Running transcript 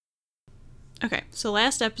Okay, so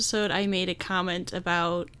last episode I made a comment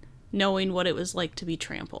about knowing what it was like to be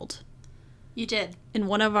trampled. You did. And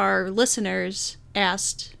one of our listeners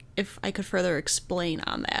asked if I could further explain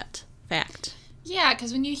on that fact. Yeah,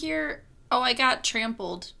 because when you hear, oh, I got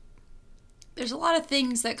trampled, there's a lot of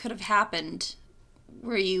things that could have happened.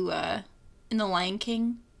 Were you, in The Lion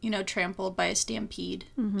King, trampled by a stampede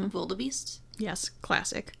of wildebeests? Yes,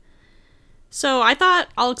 classic. So I thought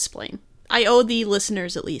I'll explain. I owe the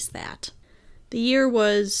listeners at least that. The year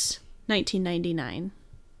was 1999.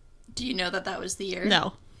 Do you know that was the year?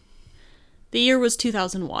 No. The year was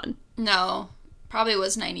 2001. No. Probably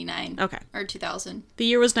was 99. Okay. Or 2000. The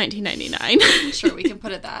year was 1999. Sure, we can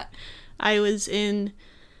put it that. I was in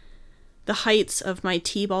the heights of my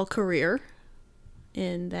t-ball career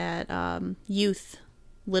in that youth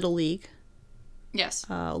Little League. Yes.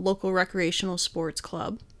 Local recreational sports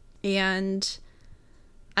club. And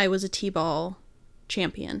I was a t-ball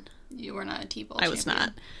champion. You were not a t-ball champion. I was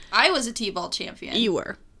not. I was a t-ball champion. You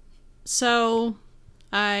were. So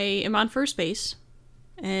I am on first base,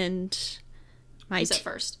 and Who's at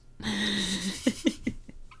first?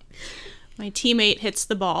 My teammate hits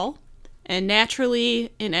the ball, and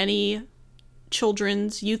naturally, in any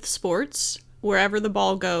children's youth sports, wherever the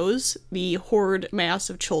ball goes, the horde mass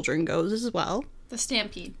of children goes as well. The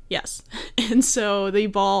stampede. Yes. And so the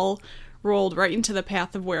ball rolled right into the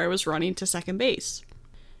path of where I was running to second base.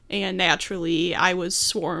 And naturally, I was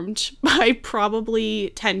swarmed by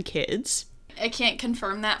probably 10 kids. I can't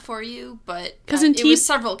confirm that for you, but it was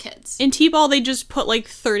several kids. In t-ball, they just put like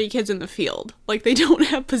 30 kids in the field. Like, they don't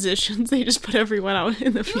have positions. They just put everyone out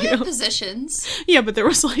in the field. We have positions. Yeah, but there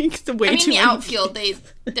was like the way too the many outfield,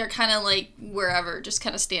 they're kind of like wherever, just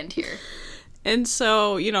kind of stand here. And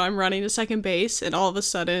so, I'm running to second base, and all of a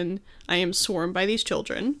sudden, I am swarmed by these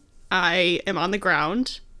children. I am on the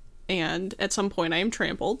ground. And at some point, I am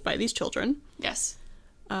trampled by these children. Yes.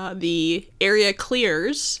 The area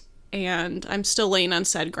clears, and I'm still laying on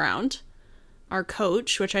said ground. Our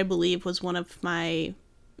coach, which I believe was one of my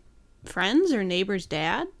friends or neighbor's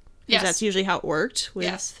dad, because that's usually how it worked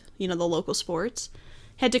with, the local sports,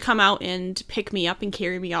 had to come out and pick me up and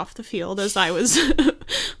carry me off the field as I was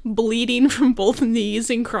bleeding from both knees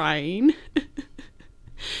and crying.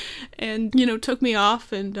 And, took me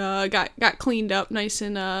off and got cleaned up nice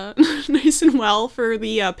and nice and well for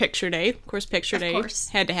the picture day. Of course, picture day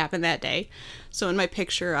had to happen that day. So in my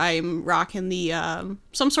picture, I'm rocking the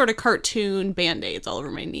some sort of cartoon Band-Aids all over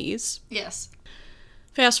my knees. Yes.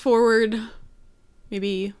 Fast forward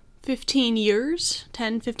maybe 15 years,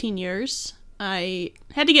 I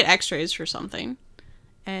had to get x-rays for something.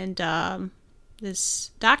 And this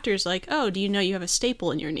doctor's like, oh, do you know you have a staple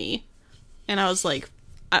in your knee? And I was like,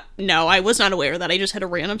 no, I was not aware of that. I just had a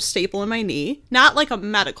random staple in my knee. Not like a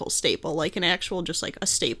medical staple, like an actual, just like a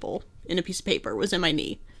staple in a piece of paper was in my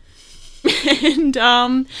knee. And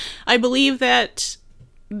I believe that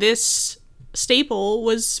this staple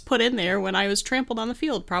was put in there when I was trampled on the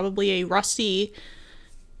field. Probably a rusty,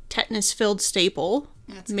 tetanus-filled staple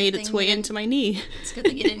made its way into my knee. It's good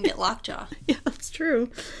that you didn't get lockjaw. Yeah, that's true.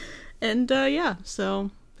 And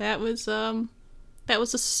so that was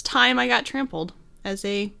the time I got trampled. As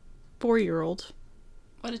a 4-year-old.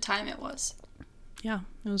 What a time it was. Yeah,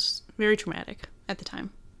 it was very traumatic at the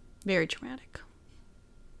time. Very traumatic.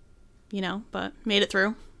 But made it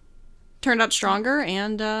through. Turned out stronger,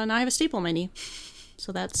 and now I have a staple in my knee.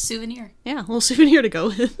 So that's... Souvenir. Yeah, a little souvenir to go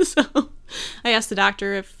with. So I asked the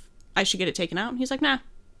doctor if I should get it taken out, and he's like, nah,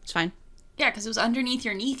 it's fine. Yeah, because it was underneath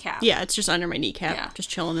your kneecap. Yeah, it's just under my kneecap.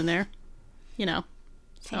 Just chilling in there. So.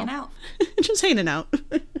 Hanging out. Just hanging out.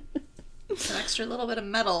 It's an extra little bit of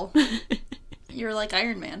metal. You're like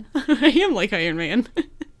Iron Man. I am like Iron Man.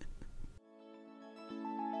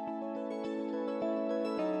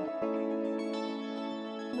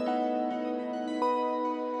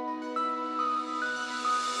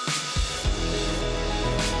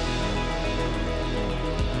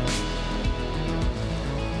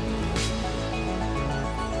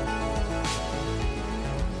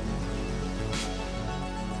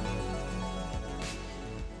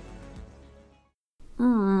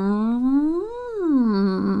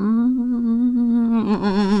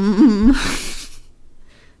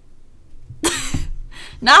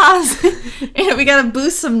 Nas! And we gotta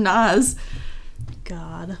boost some Nas.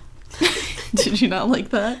 God. Did you not like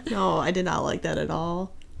that? No, I did not like that at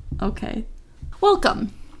all. Okay.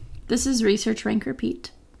 Welcome. This is Research Rank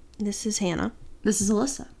Repeat. This is Hannah. This is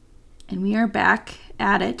Alyssa. And we are back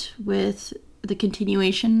at it with the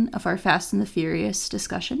continuation of our Fast and the Furious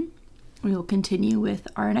discussion. We will continue with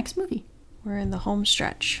our next movie. We're in the home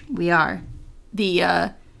stretch. We are.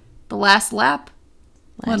 The last lap,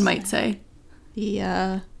 one might say.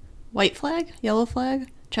 The white flag, yellow flag,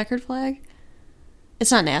 checkered flag.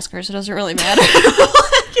 It's not NASCAR, so it doesn't really matter.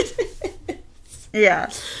 Yeah.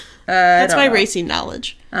 That's my racing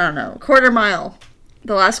knowledge. I don't know. Quarter mile.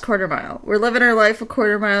 The last quarter mile. We're living our life a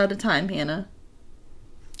quarter mile at a time, Hannah.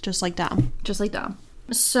 Just like Dom. Just like Dom.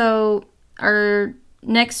 So, our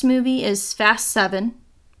next movie is Fast 7,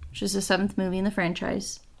 which is the 7th movie in the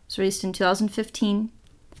franchise. It's released in 2015.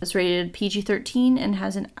 It's rated PG-13 and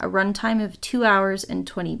has a runtime of 2 hours and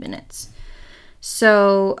 20 minutes.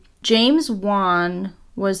 So, James Wan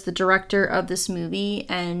was the director of this movie,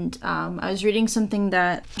 and I was reading something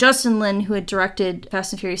that Justin Lin, who had directed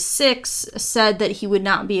Fast and Furious 6, said that he would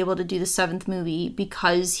not be able to do the 7th movie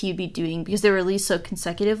because they were released so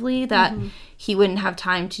consecutively that he wouldn't have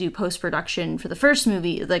time to do post-production for the first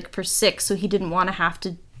movie, like for 6, so he didn't want to have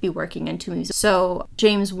to be working in 2 movies. So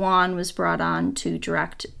James Wan was brought on to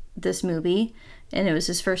direct this movie, and it was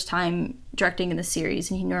his first time directing in the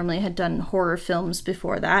series, and he normally had done horror films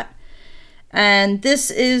before that. And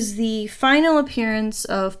this is the final appearance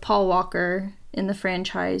of Paul Walker in the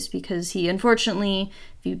franchise because he, unfortunately,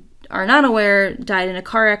 if you are not aware, died in a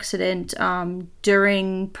car accident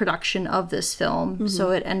during production of this film.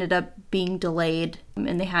 So it ended up being delayed,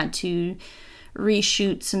 and they had to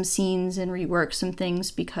reshoot some scenes and rework some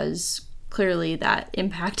things because clearly that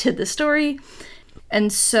impacted the story.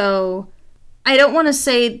 And so I don't want to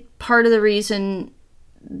say part of the reason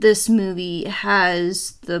this movie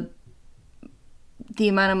has the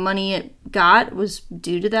amount of money it got was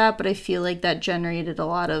due to that, but I feel like that generated a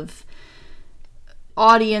lot of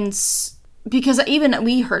audience because even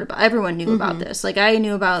we heard about, everyone knew about this. Like I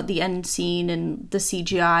knew about the end scene and the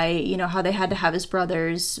CGI, you know, how they had to have his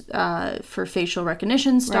brothers for facial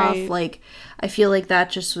recognition stuff. Right. Like I feel like that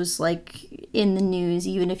just was like in the news,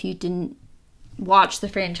 even if you didn't watch the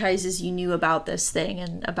franchises, you knew about this thing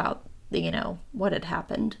and about, you know, what had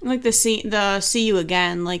happened. Like the See You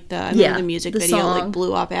Again, like the music video song. like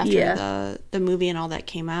blew up after the movie and all that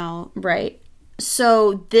came out. Right.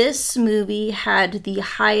 So this movie had the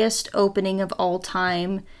highest opening of all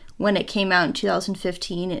time when it came out in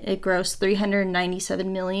 2015. It grossed $397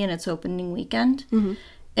 million its opening weekend.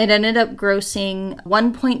 It ended up grossing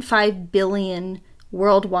 $1.5 billion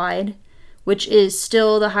worldwide, which is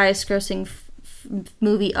still the highest grossing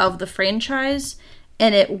movie of the franchise.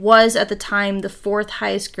 And it was, at the time, the 4th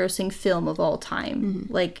highest grossing film of all time,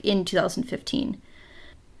 like in 2015.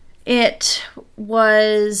 It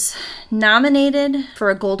was nominated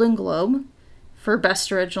for a Golden Globe for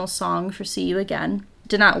Best Original Song for See You Again.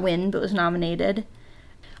 Did not win, but was nominated.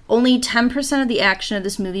 Only 10% of the action of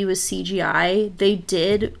this movie was CGI. They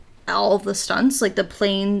did all the stunts, like the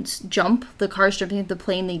planes jump, the cars jumping at the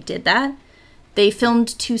plane, they did that. They filmed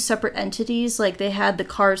 2 separate entities, like they had the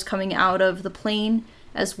cars coming out of the plane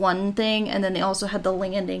as one thing, and then they also had the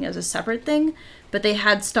landing as a separate thing. But they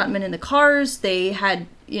had stuntmen in the cars, they had,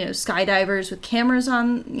 you know, skydivers with cameras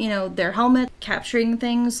on, you know, their helmet, capturing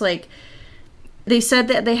things. Like, they said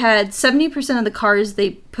that they had 70% of the cars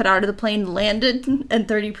they put out of the plane landed, and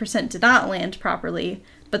 30% did not land properly,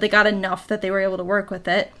 but they got enough that they were able to work with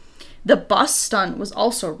it. The bus stunt was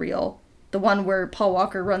also real. The one where Paul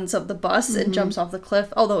Walker runs up the bus and jumps off the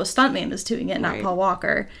cliff, although a stuntman is doing it, not Paul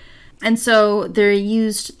Walker. And so they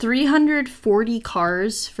used 340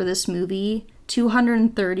 cars for this movie.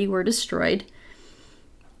 230 were destroyed.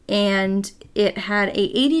 And it had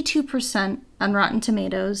a 82% on Rotten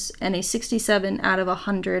Tomatoes and a 67 out of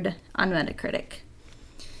 100 on Metacritic.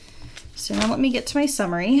 So now let me get to my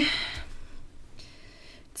summary.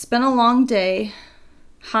 It's been a long day.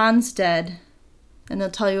 Han's dead. And they'll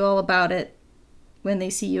tell you all about it when they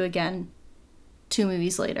see you again 2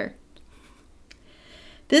 movies later.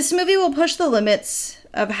 This movie will push the limits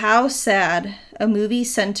of how sad a movie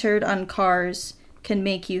centered on cars can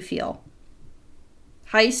make you feel.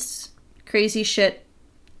 Heists, crazy shit,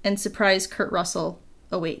 and surprise Kurt Russell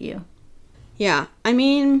await you. Yeah, I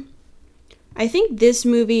mean, I think this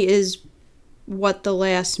movie is what the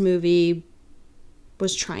last movie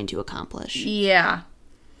was trying to accomplish. Yeah.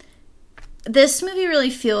 This movie really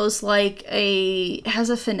feels like has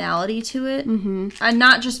a finality to it. And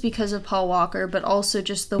not just because of Paul Walker, but also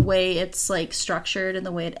just the way it's like structured and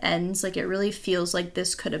the way it ends. Like it really feels like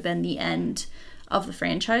this could have been the end of the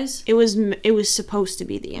franchise. It was supposed to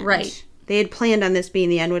be the end. Right. They had planned on this being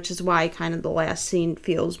the end, which is why kind of the last scene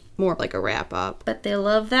feels more like a wrap up. But they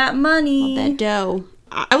love that money. Love that dough.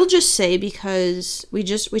 I will just say, because we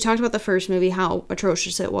talked about the first movie, how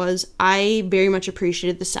atrocious it was. I very much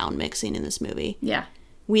appreciated the sound mixing in this movie. Yeah.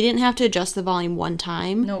 We didn't have to adjust the volume one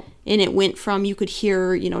time. Nope. And it went from, you could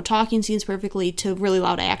hear, you know, talking scenes perfectly to really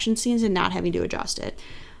loud action scenes and not having to adjust it.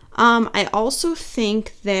 I also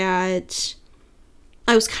think that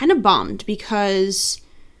I was kind of bummed because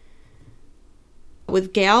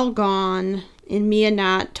with Gal gone and Mia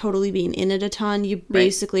not totally being in it a ton, you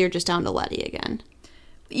basically are just down to Letty again.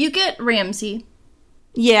 You get Ramsey.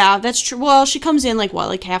 Yeah, that's true. Well, she comes in like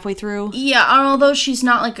halfway through? Yeah, although she's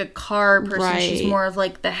not like a car person, Right. she's more of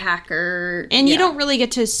like the hacker. And you don't really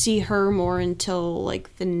get to see her more until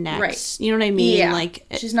like the next. Right. You know what I mean? Yeah. Like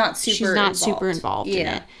she's not super involved in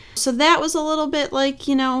it. So that was a little bit like,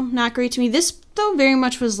 not great to me. This though very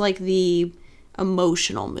much was like the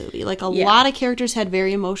emotional movie. Like a lot of characters had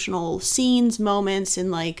very emotional scenes, moments,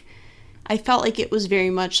 and like I felt like it was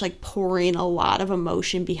very much like pouring a lot of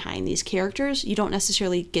emotion behind these characters. You don't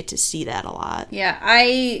necessarily get to see that a lot. Yeah,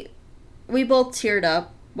 we both teared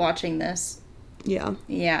up watching this. Yeah.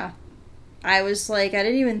 Yeah. I was like, I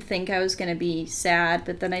didn't even think I was going to be sad,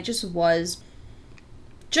 but then I just was.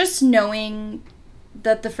 Just knowing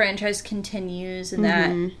that the franchise continues and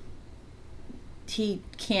that he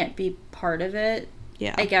can't be part of it,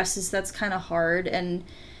 I guess that's kind of hard. And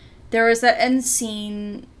there was that end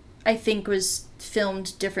scene, I think, was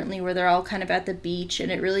filmed differently where they're all kind of at the beach,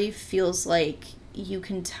 and it really feels like you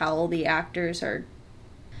can tell the actors are...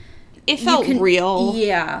 It felt real.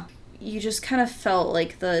 Yeah. You just kind of felt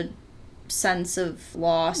like the sense of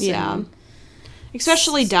loss. Yeah. And,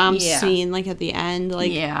 especially Dom's scene, like, at the end.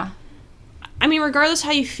 Like, yeah. I mean, regardless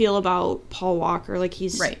how you feel about Paul Walker, like,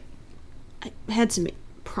 he's... Right. had some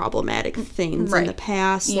problematic things in the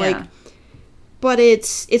past. Yeah. Like... But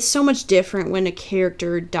it's so much different when a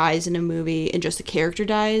character dies in a movie and just the character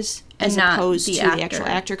dies as opposed to the actual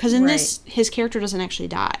actor. Because in this, his character doesn't actually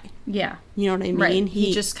die. Yeah. You know what I mean? Right.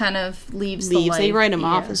 He just kind of leaves the life. They write him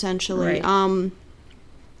off, essentially. Right.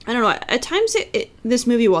 I don't know. At times, this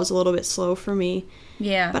movie was a little bit slow for me.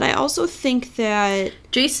 Yeah. But I also think that...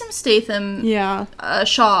 Jason Statham,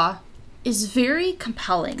 Shaw, is very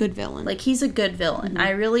compelling. Good villain. Like, he's a good villain. I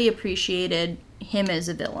really appreciated him as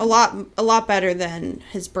a villain. A lot better than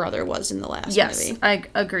his brother was in the last movie. Yes, I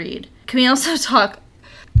agreed. Can we also talk...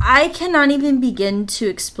 I cannot even begin to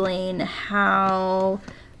explain how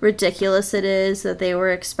ridiculous it is that they were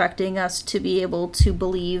expecting us to be able to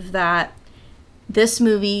believe that this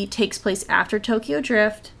movie takes place after Tokyo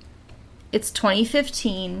Drift. It's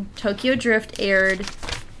 2015. Tokyo Drift aired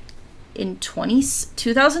in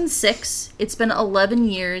 2006. It's been 11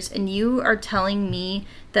 years, and you are telling me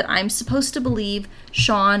that I'm supposed to believe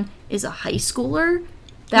Sean is a high schooler?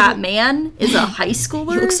 That man is a high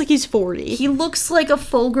schooler? He looks like he's 40. He looks like a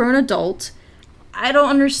full-grown adult. I don't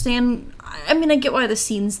understand. I mean, I get why the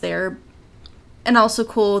scene's there. And also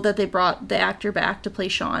cool that they brought the actor back to play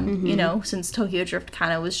Sean, you know, since Tokyo Drift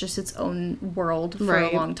kind of was just its own world for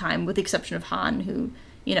a long time, with the exception of Han, who,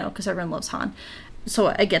 you know, because everyone loves Han.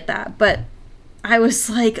 So I get that. But I was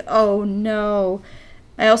like, oh, no.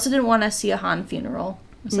 I also didn't want to see a Han funeral.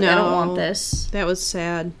 I was like, I don't want this. That was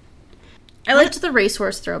sad. I liked the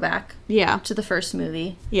racehorse throwback. Yeah. To the first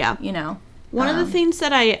movie. Yeah. You know. One of the things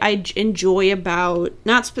that I enjoy about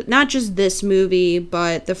not just this movie,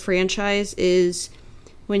 but the franchise is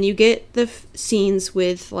when you get the scenes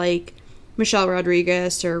with, like, Michelle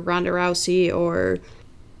Rodriguez or Ronda Rousey or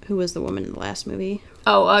who was the woman in the last movie?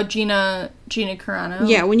 Oh, Gina Carano.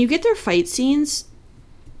 Yeah, when you get their fight scenes,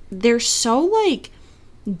 they're so, like,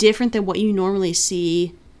 different than what you normally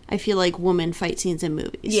see, I feel like, woman fight scenes in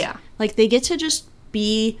movies. Yeah. Like, they get to just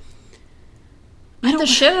be... Beat the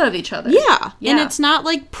shit out of each other. Yeah. And it's not,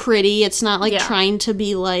 like, pretty. It's not, like, trying to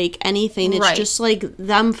be, like, anything. It's just, like,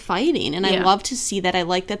 them fighting. And I love to see that. I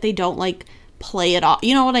like that they don't, like, play it off.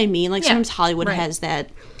 You know what I mean? Like, sometimes Hollywood has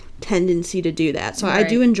that tendency to do that. So I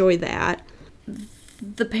do enjoy that.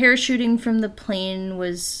 The parachuting from the plane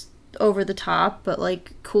was over the top, but,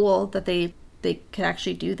 like, cool that they could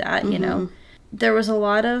actually do that, you know? There was a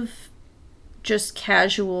lot of just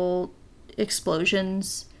casual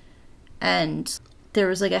explosions, and there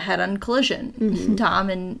was, like, a head-on collision. Dom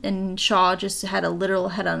and Shaw just had a literal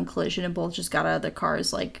head-on collision, and both just got out of their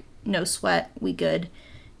cars, like, no sweat, we good.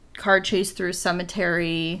 Car chase through a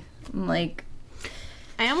cemetery, like...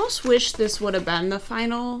 I almost wish this would have been the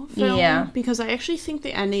final film. Yeah. Because I actually think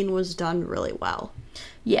the ending was done really well.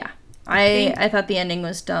 Yeah. I thought the ending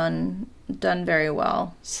was done very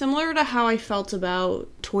well. Similar to how I felt about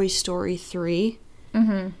Toy Story 3.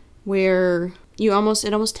 Where... it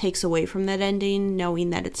almost takes away from that ending,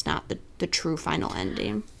 knowing that it's not the true final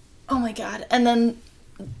ending. Oh my god. And then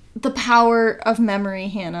the power of memory,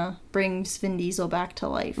 Hannah, brings Vin Diesel back to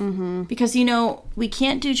life. Because, you know, we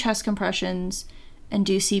can't do chest compressions and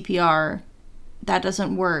do CPR. That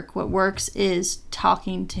doesn't work. What works is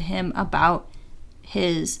talking to him about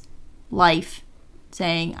his life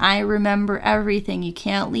saying, I remember everything. You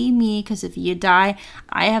can't leave me, because if you die,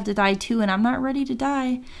 I have to die too, and I'm not ready to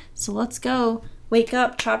die. So let's go. Wake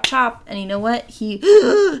up, chop, chop. And you know what? He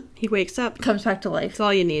He wakes up. comes back to life. That's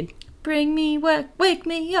all you need. Bring me, wake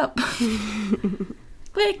me up.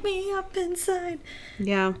 Wake me up inside.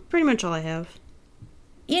 Yeah, pretty much all I have.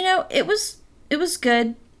 You know, it was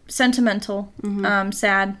good, sentimental,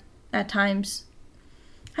 sad at times.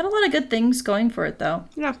 Had a lot of good things going for it, though.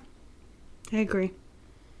 Yeah, I agree.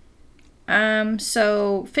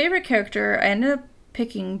 So favorite character, I ended up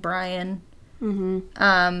picking Brian.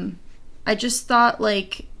 I just thought,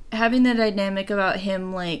 like, having the dynamic about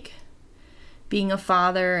him, like, being a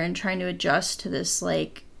father and trying to adjust to this,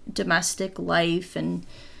 like, domestic life and,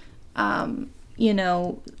 you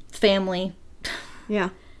know, family.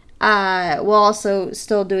 Yeah. While also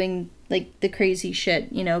still doing, like, the crazy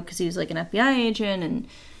shit, you know, because he was, like, an FBI agent and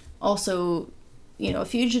also, you know, a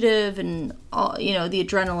fugitive and, all, you know, the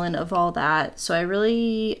adrenaline of all that. So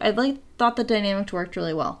I thought the dynamic worked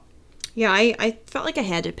really well. Yeah, I felt like I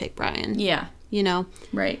had to pick Brian. Yeah. You know?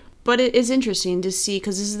 Right. But it is interesting to see,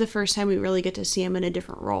 because this is the first time we really get to see him in a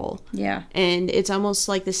different role. Yeah. And it's almost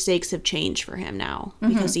like the stakes have changed for him now,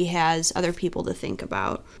 because he has other people to think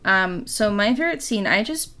about. So my favorite scene, I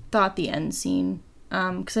just thought the end scene,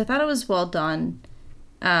 because I thought it was well done.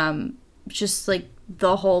 Just, like,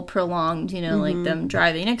 the whole prolonged, you know, like, them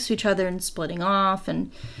driving next to each other and splitting off,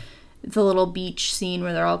 and the little beach scene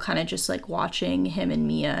where they're all kind of just, like, watching him and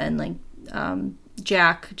Mia, and, like,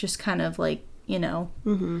 Jack just kind of, like, you know.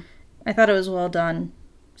 I thought it was well done,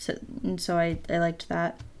 so I liked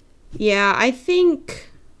that. Yeah, I think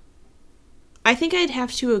I'd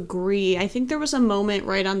have to agree. I think there was a moment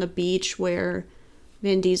right on the beach where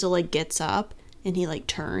Vin Diesel, like, gets up and he, like,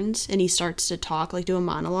 turns and he starts to talk, like, do a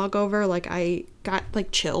monologue over. Like, I got, like,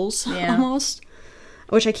 chills almost,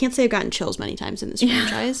 which I can't say I've gotten chills many times in this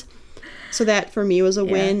franchise. So that for me was a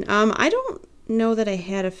win. I don't know that I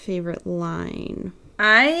had a favorite line.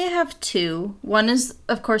 I have two. One is,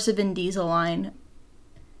 of course, a Vin Diesel line.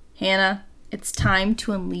 Hannah, it's time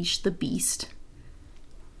to unleash the beast.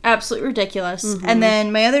 Absolutely ridiculous. And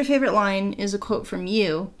then my other favorite line is a quote from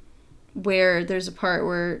you, where there's a part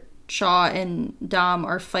where Shaw and Dom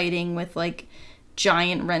are fighting with, like,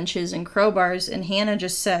 giant wrenches and crowbars, and Hannah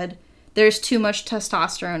just said, there's too much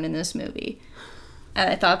testosterone in this movie. And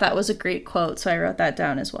I thought that was a great quote, so I wrote that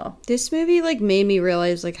down as well. This movie, like, made me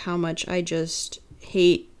realize, like, how much I just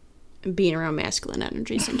hate being around masculine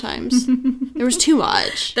energy sometimes. There was too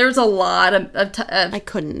much. There was a lot of I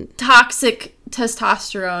couldn't. toxic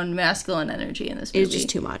testosterone masculine energy in this movie. It was just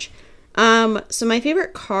too much. So my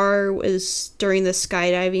favorite car was during the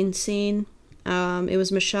skydiving scene. It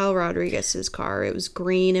was Michelle Rodriguez's car. It was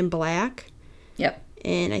green and black. Yep.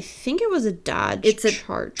 And I think it was a Dodge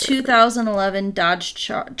Charger. 2011 Dodge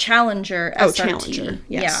Challenger SRT. Oh, Challenger,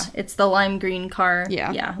 yes. Yeah, it's the lime green car.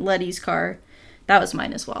 Yeah. Yeah, Letty's car. That was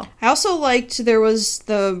mine as well. I also liked there was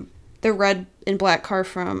the red and black car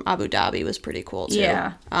from Abu Dhabi was pretty cool too.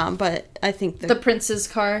 Yeah. But I think the Prince's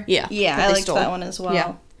car. Yeah. Yeah, that I they liked stole. that one as well.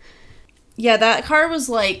 Yeah. Yeah, that car was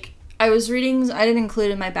like, I was reading, I didn't include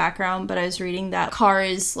it in my background, but I was reading that car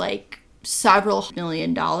is like several $1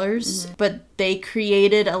 million, but they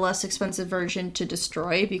created a less expensive version to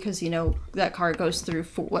destroy because, you know, that car goes through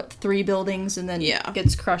 3 buildings and then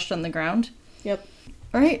gets crushed on the ground. Yep.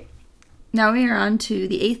 All right. Now we are on to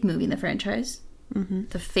the 8th movie in the franchise,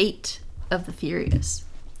 The Fate of the Furious.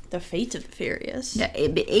 The Fate of the Furious. Yeah,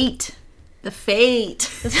 the 8. The Fate.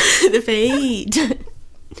 The Fate.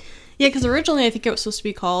 Yeah, because originally I think it was supposed to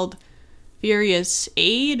be called Furious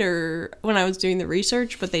 8 or when I was doing the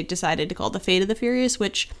research, but they decided to call it The Fate of the Furious,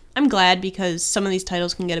 which I'm glad because some of these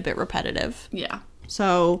titles can get a bit repetitive. Yeah.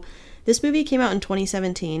 So this movie came out in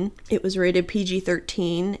 2017. It was rated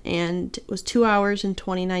PG-13 and it was 2 hours and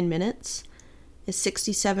 29 minutes. It's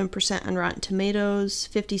 67% on Rotten Tomatoes,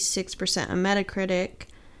 56% on Metacritic,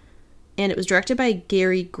 and it was directed by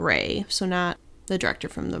Gary Gray, so not the director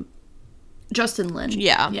from the... Justin Lin.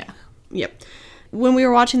 Yeah. Yeah. Yep. When we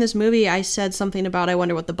were watching this movie, I said something about I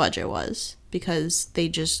wonder what the budget was because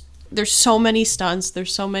there's so many stunts,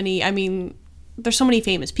 there's so many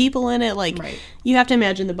famous people in it, like you have to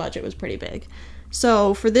imagine the budget was pretty big.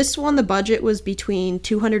 So for this one, the budget was between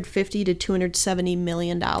 $250 to $270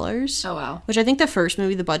 million. Oh wow. Which I think the first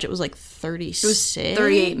movie, the budget was like 36. It was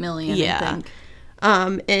 38 million, I think.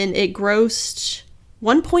 And it grossed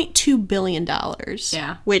 $1.2 billion.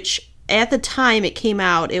 Yeah. Which at the time it came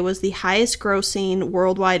out, it was the highest grossing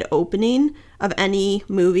worldwide opening of any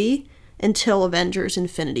movie until Avengers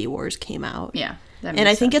Infinity Wars came out. Yeah. And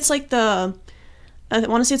I think it's like I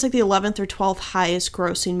want to say it's like the 11th or 12th highest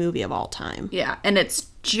grossing movie of all time. Yeah, and it's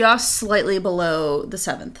just slightly below the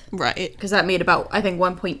 7th. Right. Because that made about, I think,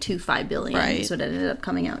 1.25 billion. Right. So it ended up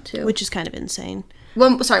coming out to. Which is kind of insane.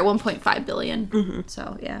 1.5 billion. Mm-hmm.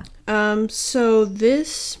 So, yeah. So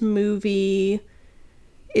this movie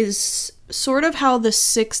is sort of how the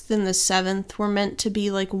 6th and the 7th were meant to be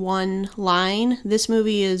like one line. This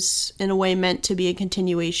movie is, in a way, meant to be a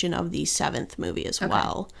continuation of the 7th movie as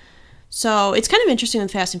well. So it's kind of interesting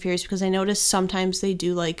with Fast and Furious because I noticed sometimes they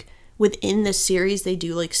do like, within the series, they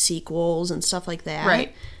do like sequels and stuff like that.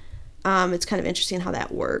 Right. It's kind of interesting how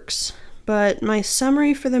that works. But my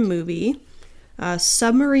summary for the movie,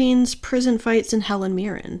 submarines, prison fights, and Helen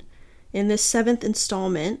Mirren. In this 7th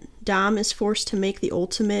installment, Dom is forced to make the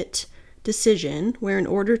ultimate decision where in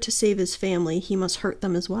order to save his family, he must hurt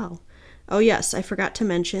them as well. Oh yes, I forgot to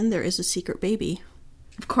mention there is a secret baby.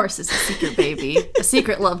 Of course it's a secret baby. A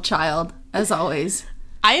secret love child, as always.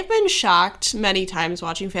 I have been shocked many times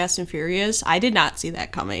watching Fast and Furious. I did not see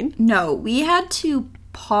that coming. No, we had to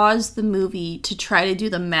pause the movie to try to do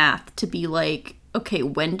the math to be like, okay,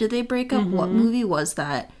 when did they break up? What movie was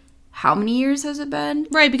that? How many years has it been?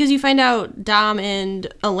 Right, because you find out Dom and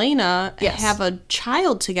Elena Yes. have a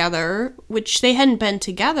child together, which they hadn't been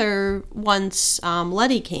together once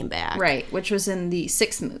Letty came back. Right, which was in the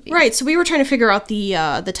 6th movie. Right, so we were trying to figure out the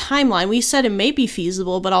timeline. We said it may be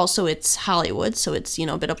feasible, but also it's Hollywood, so it's,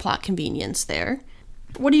 a bit of plot convenience there.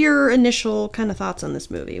 What are your initial kind of thoughts on this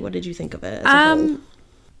movie? What did you think of it as a whole?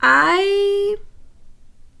 I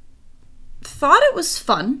thought it was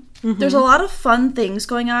fun. There's a lot of fun things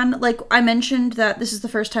going on. Like, I mentioned that this is the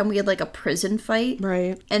first time we had, like, a prison fight.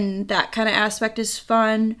 Right. And that kind of aspect is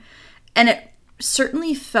fun. And it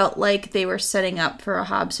certainly felt like they were setting up for a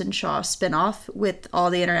Hobbs and Shaw spinoff with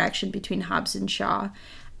all the interaction between Hobbs and Shaw.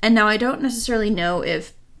 And now I don't necessarily know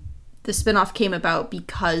if the spinoff came about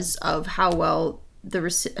because of how well the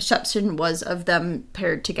reception was of them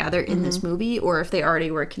paired together in this movie, or if they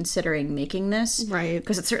already were considering making this. Right.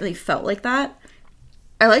 Because it certainly felt like that.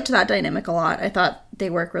 I liked that dynamic a lot. I thought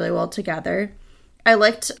they work really well together. I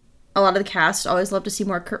liked a lot of the cast. Always love to see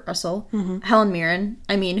more Kurt Russell. Helen Mirren.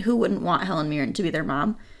 I mean, who wouldn't want Helen Mirren to be their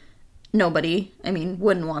mom? Nobody. I mean,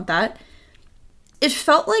 wouldn't want that. It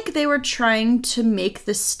felt like they were trying to make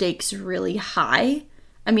the stakes really high.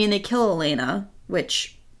 I mean, they kill Elena,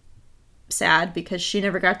 which, sad because she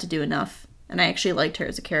never got to do enough. And I actually liked her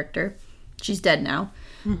as a character. She's dead now.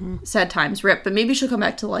 Sad times. Rip. But maybe she'll come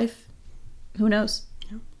back to life. Who knows?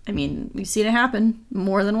 I mean, we've seen it happen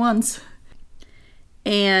more than once.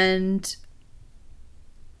 And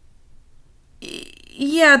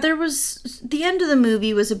yeah, the end of the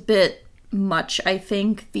movie was a bit much, I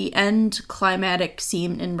think. The end climatic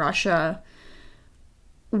scene in Russia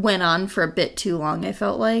went on for a bit too long, I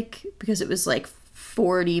felt like, because it was like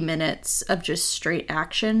 40 minutes of just straight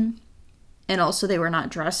action. And also they were not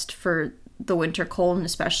dressed for the winter cold, and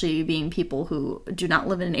especially being people who do not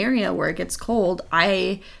live in an area where it gets cold,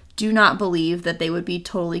 I do not believe that they would be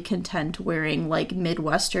totally content wearing like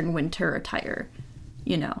Midwestern winter attire,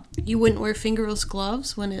 You wouldn't wear fingerless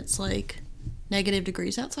gloves when it's like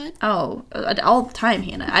 -degrees outside? Oh, all the time,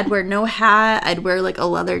 Hannah. I'd wear no hat. I'd wear like a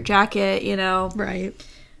leather jacket, Right.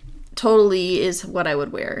 Totally is what I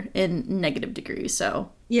would wear in negative degrees, so.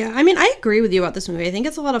 Yeah, I mean, I agree with you about this movie. I think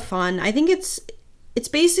it's a lot of fun. I think it's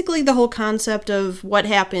basically the whole concept of what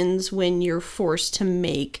happens when you're forced to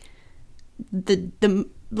make the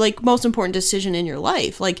like most important decision in your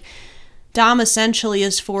life. Like, Dom essentially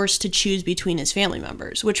is forced to choose between his family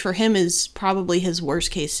members, which for him is probably his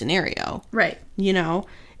worst case scenario. Right.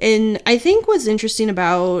 And I think what's interesting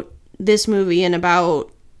about this movie and about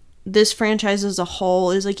this franchise as a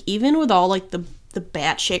whole is, like, even with all like the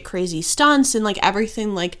batshit crazy stunts and like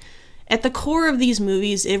everything, like, at the core of these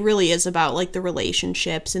movies, it really is about, like, the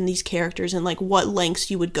relationships and these characters and, like, what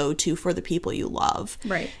lengths you would go to for the people you love.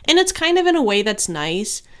 Right. And it's kind of in a way that's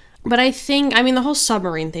nice. But I mean, the whole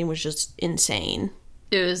submarine thing was just insane.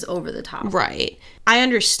 It was over the top. Right. I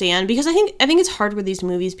understand, because I think it's hard with these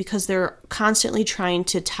movies because they're constantly trying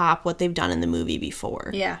to top what they've done in the movie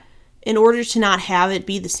before. Yeah. In order to not have it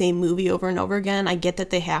be the same movie over and over again, I get that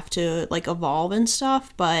they have to, like, evolve and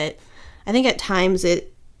stuff, but I think at times it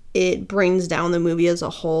brings down the movie as a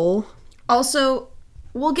whole. Also,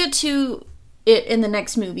 we'll get to it in the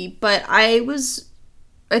next movie, but I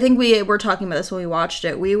think we were talking about this when we watched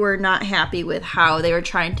it. We were not happy with how they were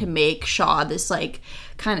trying to make Shaw this, like,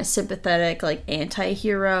 kind of sympathetic, like,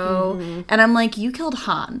 anti-hero. And I'm like, you killed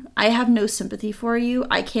Han. I have no sympathy for you.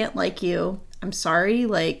 I can't like you. I'm sorry.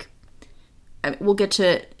 Like, we'll get to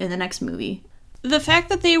it in the next movie. The fact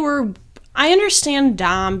that I understand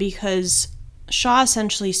Dom because Shaw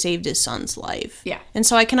essentially saved his son's life. Yeah. And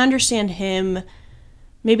so I can understand him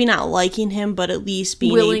maybe not liking him, but at least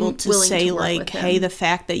being able to say, like, hey, the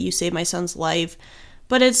fact that you saved my son's life.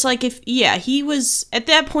 But it's like, he was, at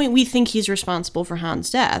that point, we think he's responsible for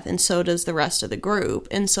Han's death, and so does the rest of the group.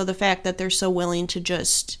 And so the fact that they're so willing to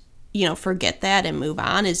just, forget that and move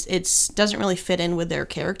on doesn't really fit in with their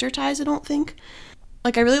character ties, I don't think.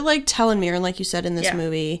 Like, I really liked Helen Mirren, like you said, in this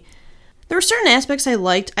movie. There were certain aspects I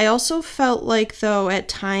liked. I also felt like, though, at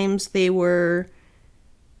times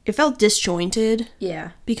it felt disjointed.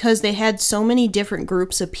 Yeah. Because they had so many different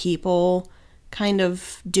groups of people kind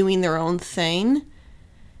of doing their own thing.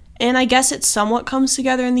 And I guess it somewhat comes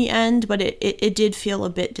together in the end, but it did feel a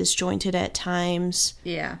bit disjointed at times.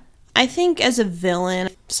 Yeah. I think as a villain,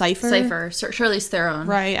 Cypher, Charlize Theron.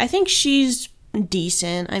 Right. I think she's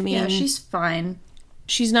decent. I mean... Yeah, she's fine.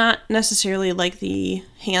 She's not necessarily like the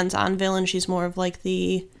hands-on villain. She's more of like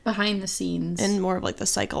the... behind the scenes. And more of like the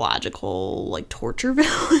psychological, like, torture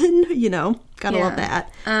villain, Gotta love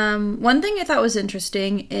that. One thing I thought was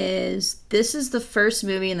interesting is this is the first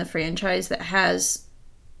movie in the franchise that has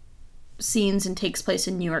scenes and takes place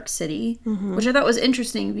in New York City, which I thought was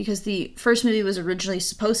interesting because the first movie was originally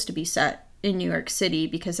supposed to be set in New York City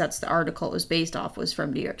because that's the article it was based off, was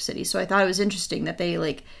from New York City. So I thought it was interesting that they,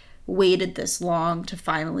 like, waited this long to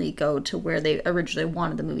finally go to where they originally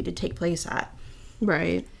wanted the movie to take place at.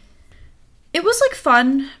 Right. It was, like,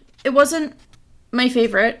 fun. It wasn't my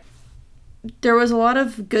favorite. There was a lot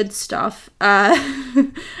of good stuff.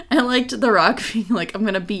 I liked The Rock being like, I'm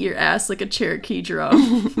gonna beat your ass like a Cherokee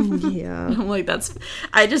drum. Yeah. I'm like,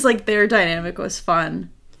 I just, like, their dynamic was fun.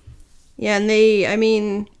 Yeah,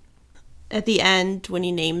 and at the end, when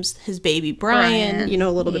he names his baby Brian,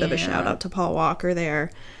 a little bit of a shout out to Paul Walker there.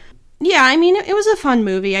 Yeah, I mean, it was a fun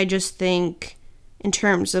movie. I just think in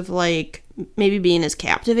terms of, like, maybe being as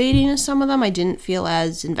captivating as some of them, I didn't feel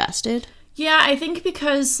as invested. Yeah, I think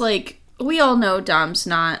because, like, we all know Dom's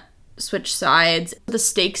not switched sides. The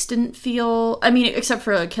stakes didn't feel, I mean, except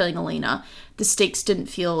for killing Elena, the stakes didn't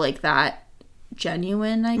feel like that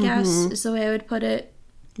genuine, I guess, is the way I would put it.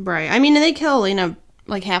 Right. I mean, they kill Elena,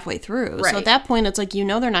 like, halfway through. Right. So at that point, it's like, they're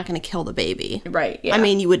not going to kill the baby. Right, yeah. I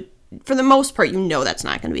mean, you would, for the most part, that's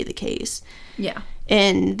not going to be the case. Yeah.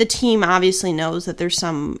 And the team obviously knows that there's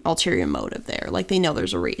some ulterior motive there. Like, they know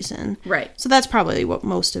there's a reason. Right. So that's probably what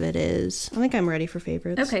most of it is. I think I'm ready for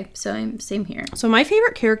favorites. Okay, so same here. So my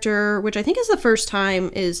favorite character, which I think is the first time,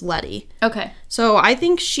 is Letty. Okay. So I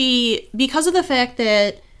think because of the fact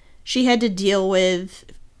that she had to deal with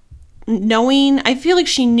I feel like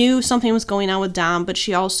she knew something was going on with Dom, but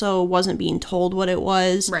she also wasn't being told what it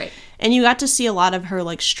was. Right. And you got to see a lot of her,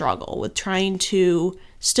 like, struggle with trying to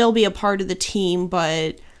still be a part of the team,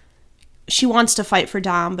 but she wants to fight for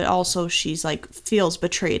Dom, but also she's, like, feels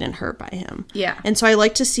betrayed and hurt by him. Yeah. And so I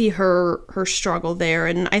like to see her struggle there,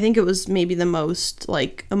 and I think it was maybe the most,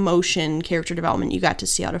 like, emotion, character development you got to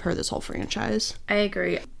see out of her this whole franchise. I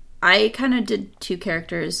agree. I kind of did two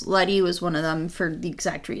characters. Letty was one of them for the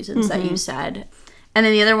exact reasons that you said. And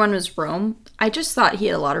then the other one was Rome. I just thought he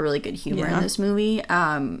had a lot of really good humor in this movie.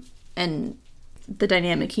 And the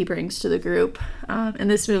dynamic he brings to the group. In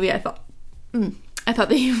this movie, I thought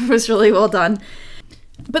the humor was really well done.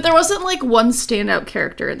 But there wasn't, like, one standout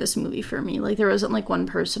character in this movie for me. Like, there wasn't, like, one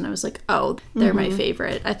person I was like, oh, they're my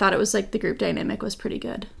favorite. I thought it was, like, the group dynamic was pretty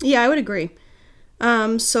good. Yeah, I would agree.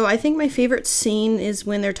 So I think my favorite scene is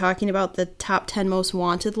when they're talking about the top 10 most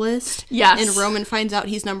wanted list. Yes. And Roman finds out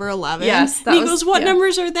he's number 11. Yes. And he goes, what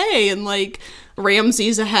numbers are they? And, like,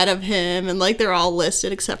 Ramsey's ahead of him, and, like, they're all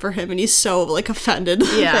listed except for him, and he's so, like, offended by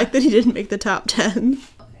the fact that he didn't make the top 10.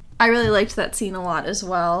 I really liked that scene a lot as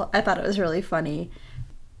well. I thought it was really funny.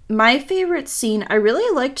 My favorite scene, I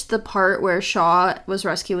really liked the part where Shaw was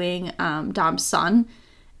rescuing Dom's son.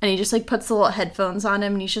 And he just, like, puts the little headphones on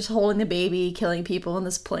him, and he's just holding the baby, killing people in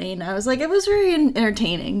this plane. I was like, it was very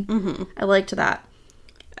entertaining. Mm-hmm. I liked that.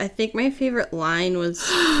 I think my favorite line was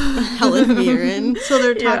Helen Mirren. So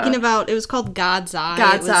they're talking about, it was called God's Eye.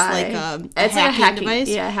 God's Eye. It's like a hacking device.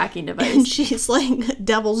 Yeah, a hacking device. And she's like,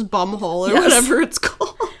 Devil's Bumhole, or whatever it's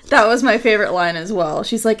called. That was my favorite line as well.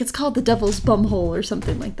 She's like, it's called the Devil's Bumhole, or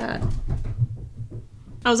something like that.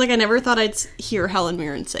 I was like, I never thought I'd hear Helen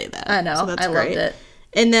Mirren say that. I know. So that's I great. loved it.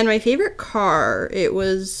 And then my favorite car, it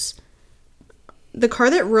was the car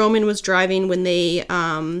that Roman was driving when they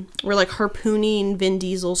were, like, harpooning Vin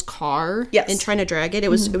Diesel's car and trying to drag it. It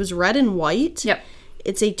was red and white. Yep.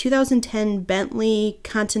 It's a 2010 Bentley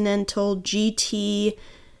Continental GT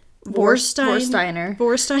Vorsteiner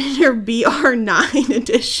BR9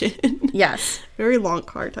 edition. Yes. Very long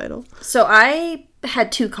car title. So I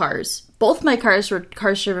had two cars. both my cars were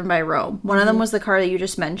cars driven by Rome. One of them was the car that you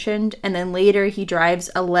just mentioned, and then later he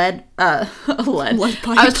drives a lead I was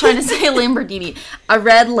trying to say a Lamborghini. A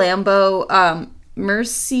red Lambo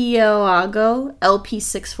Murcielago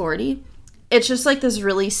LP640. It's just like this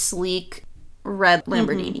really sleek red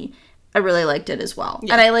Lamborghini. I really liked it as well.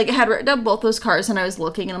 Yeah. And I like had written up both those cars, and I was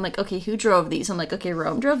looking, and I'm like, okay, who drove these? I'm like, okay,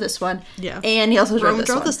 Rome drove this one. Yeah. And he also drove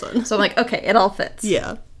this one. So I'm like, okay, it all fits.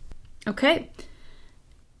 Yeah. Okay.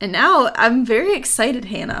 And now I'm very excited,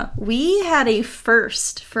 Hannah. We had a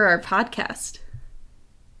first for our podcast.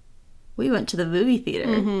 We went to the movie theater.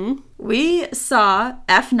 Mm-hmm. We saw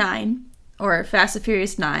F9, or Fast and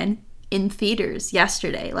Furious 9, in theaters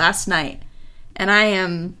last night.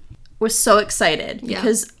 And was so excited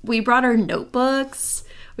because we brought our notebooks.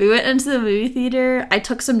 We went into the movie theater. I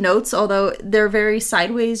took some notes, although they're very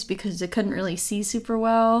sideways because I couldn't really see super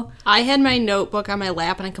well. I had my notebook on my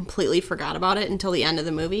lap and I completely forgot about it until the end of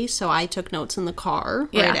the movie, so I took notes in the car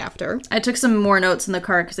right after. I took some more notes in the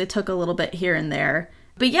car because I took a little bit here and there.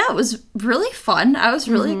 But yeah, it was really fun. I was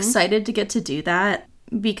really excited to get to do that.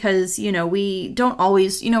 Because, we don't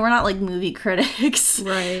always, we're not like movie critics.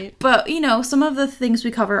 Right. But, some of the things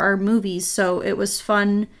we cover are movies. So it was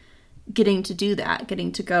fun getting to do that,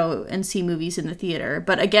 getting to go and see movies in the theater.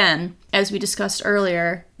 But again, as we discussed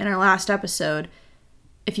earlier in our last episode,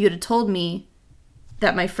 if you had told me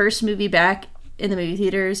that my first movie back in the movie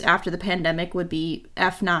theaters after the pandemic would be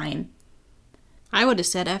F9. I would have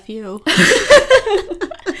said F you.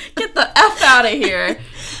 Get the F out of here.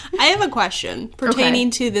 I have a question pertaining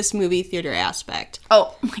to this movie theater aspect.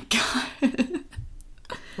 Oh my god.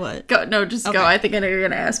 What? Go. I think I know you're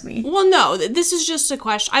going to ask me. Well, no, this is just a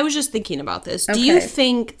question. I was just thinking about this. Okay. Do you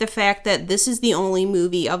think the fact that this is the only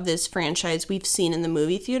movie of this franchise we've seen in the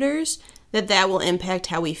movie theaters, that will impact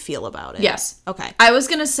how we feel about it? Yes. Okay. I was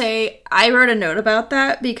going to say, I wrote a note about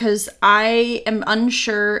that because I am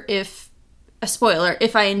unsure if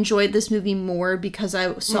I enjoyed this movie more because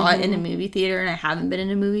I saw it in a movie theater and I haven't been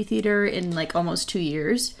in a movie theater in like almost 2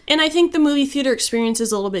 years. And I think the movie theater experience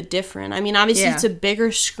is a little bit different. I mean, obviously it's a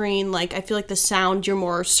bigger screen. Like, I feel like the sound, you're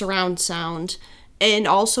more surround sound. And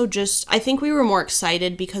also just, I think we were more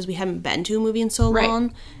excited because we haven't been to a movie in so long.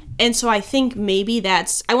 Right. And so I think maybe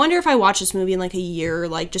I wonder if I watch this movie in like a year,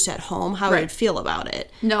 like just at home, how I would feel about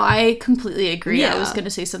it. No, I completely agree. Yeah. I was going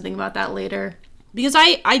to say something about that later. Because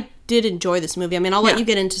I did enjoy this movie. I mean, I'll let you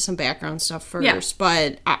get into some background stuff first,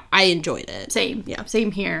 but I enjoyed it. Same. Yeah.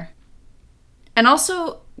 Same here. And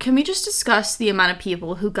also, can we just discuss the amount of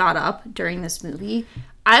people who got up during this movie?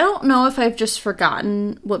 I don't know if I've just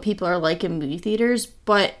forgotten what people are like in movie theaters,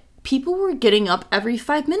 but people were getting up every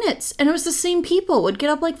 5 minutes. And it was the same people would get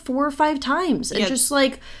up like 4 or 5 times and just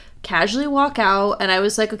like casually walk out. And I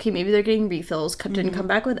was like, okay, maybe they're getting refills. Didn't come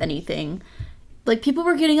back with anything. Like, people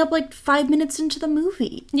were getting up, like, 5 minutes into the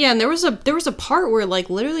movie. Yeah, and there was a part where, like,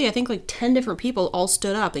 literally, I think, like, 10 different people all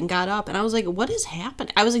stood up and got up. And I was like, what is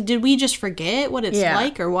happening? I was like, did we just forget what it's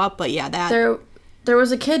like or what? But, yeah, that... There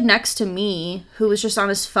was a kid next to me who was just on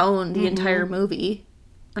his phone the entire movie.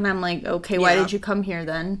 And I'm like, okay, why did you come here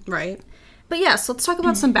then? Right. But, yeah, so let's talk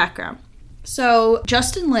about some background. So,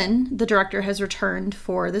 Justin Lin, the director, has returned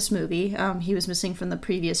for this movie. He was missing from the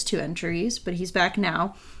previous 2 entries, but he's back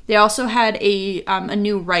now. They also had a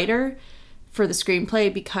new writer for the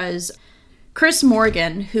screenplay because Chris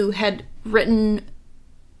Morgan, who had written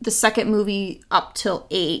the second movie up till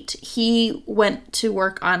 8, he went to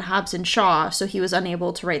work on Hobbs and Shaw, so he was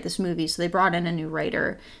unable to write this movie. So they brought in a new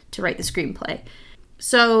writer to write the screenplay.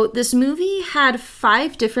 So this movie had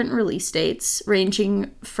 5 different release dates, ranging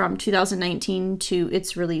from 2019 to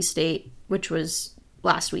its release date, which was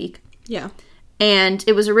last week. Yeah. And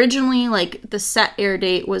it was originally, like, the set air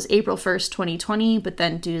date was April 1st, 2020, but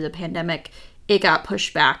then due to the pandemic, it got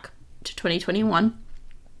pushed back to 2021.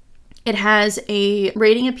 It has a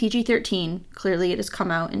rating of PG-13. Clearly, it has come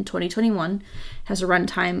out in 2021. Has a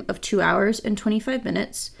runtime of 2 hours and 25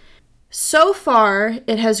 minutes. So far,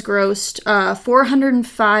 it has grossed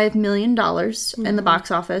 $405 million in the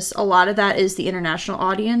box office. A lot of that is the international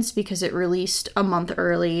audience because it released a month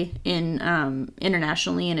early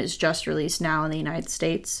internationally and is just released now in the United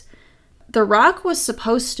States. The Rock was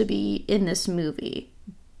supposed to be in this movie,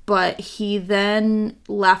 but he then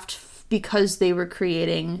left because they were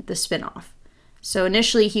creating the spin-off. So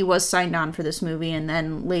initially, he was signed on for this movie and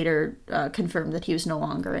then later confirmed that he was no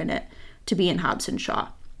longer in it to be in Hobbs and Shaw.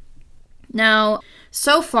 Now,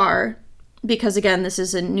 so far, because again, this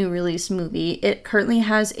is a new release movie, it currently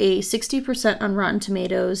has a 60% on Rotten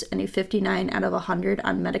Tomatoes and a 59 out of 100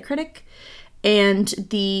 on Metacritic. And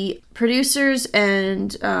the producers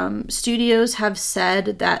and studios have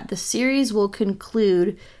said that the series will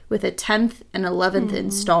conclude with a 10th and 11th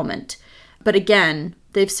installment. But again,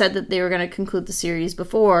 they've said that they were going to conclude the series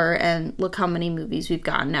before, and look how many movies we've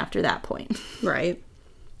gotten after that point. Right.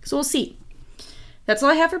 So we'll see. That's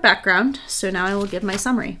all I have for background, so now I will give my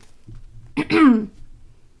summary.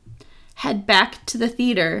 Head back to the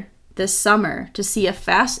theater this summer to see a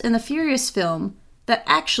Fast and the Furious film that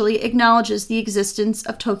actually acknowledges the existence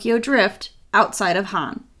of Tokyo Drift outside of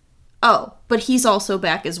Han. Oh, but he's also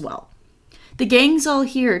back as well. The gang's all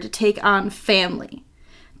here to take on family.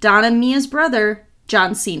 Don and Mia's brother,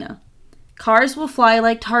 John Cena. Cars will fly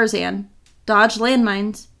like Tarzan, dodge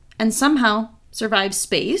landmines, and somehow survive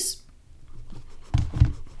space.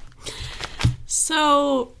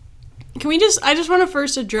 So, I just want to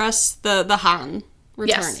first address the Han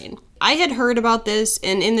returning. Yes. I had heard about this,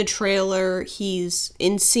 and in the trailer, he's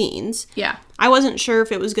in scenes. Yeah. I wasn't sure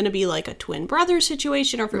if it was going to be like a twin brother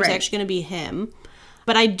situation or if it was actually going to be him.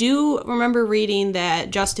 But I do remember reading that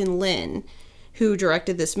Justin Lin, who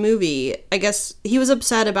directed this movie, I guess he was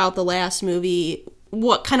upset about the last movie,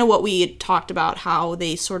 what we had talked about, how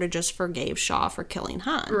they sort of just forgave Shaw for killing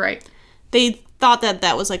Han. Right. They thought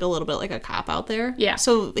that was like a little bit like a cop out there. Yeah.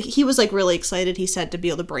 So he was like really excited, he said, to be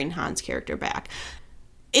able to bring Han's character back.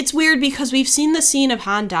 It's weird because we've seen the scene of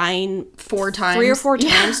Han dying 4 times. 3 or 4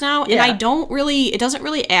 times now, and Yeah. it doesn't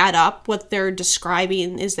really add up. What they're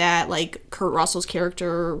describing is that, like, Kurt Russell's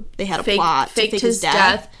character, they had a plot to faked fake his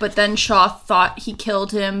death, but then Shaw thought he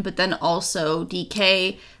killed him, but then also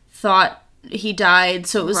DK thought he died,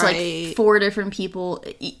 so it was like 4 different people.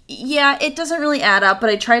 Yeah, it doesn't really add up, but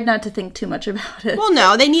I tried not to think too much about it. Well,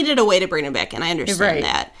 no, they needed a way to bring him back, and I understand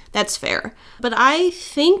that. That's fair. But I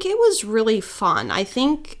think it was really fun. I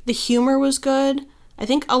think the humor was good. I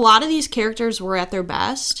think a lot of these characters were at their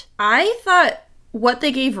best. I thought what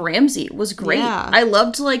they gave Ramsey was great. Yeah. I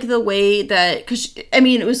loved, like, the way that, because, I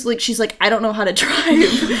mean, it was like, she's like, I don't know how to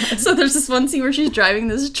drive. So there's this one scene where she's driving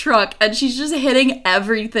this truck, and she's just hitting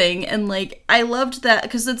everything, and, like, I loved that,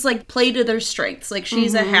 because it's, like, play to their strengths. Like,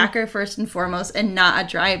 she's a hacker first and foremost, and not a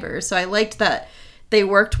driver. So I liked that they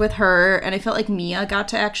worked with her, and I felt like Mia got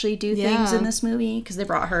to actually do things in this movie, because they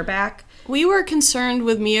brought her back. We were concerned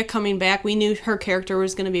with Mia coming back. We knew her character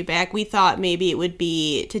was going to be back. We thought maybe it would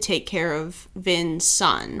be to take care of Vin's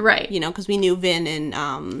son. Right. You know, because we knew Vin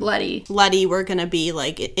and Letty were going to be,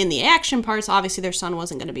 like, in the action parts. Obviously, their son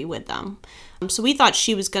wasn't going to be with them. So we thought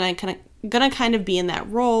she was going to kind of be in that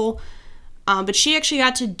role. But she actually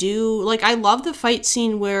got to do, like, I love the fight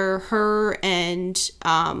scene where her and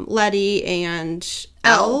Letty and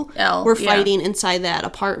Elle were fighting inside that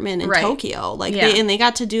apartment in Tokyo. Like, they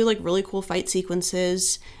got to do, like, really cool fight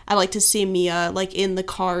sequences. I like to see Mia, like, in the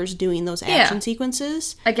cars doing those action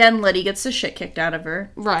sequences. Again, Letty gets the shit kicked out of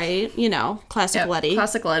her. Right. You know, classic Letty.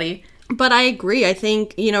 Classic Letty. But I agree. I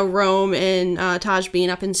think, you know, Rome and Taj being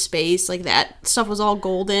up in space, like, that stuff was all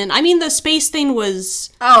golden. I mean, the space thing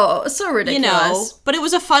was... Oh, so ridiculous. You know, but it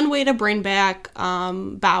was a fun way to bring back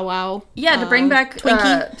Bow Wow. Yeah, to bring back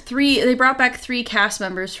Twinkie. They brought back 3 cast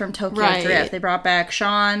members from Tokyo Drift. They brought back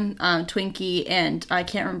Sean, Twinkie, and I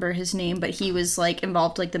can't remember his name, but he was, like,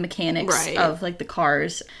 involved, like, the mechanics of, like, the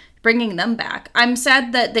cars. Bringing them back. I'm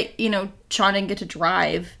sad that they, you know, Sean didn't get to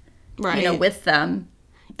drive, you know, with them.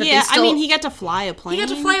 Yeah, I mean, he got to fly a plane. He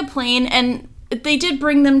got to fly a plane, and they did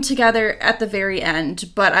bring them together at the very end,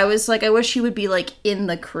 but I was like, I wish he would be, like, in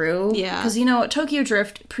the crew. Yeah. Because, you know, Tokyo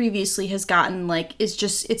Drift previously has gotten, like, is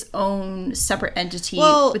just its own separate entity,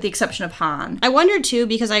 with the exception of Han. I wondered, too,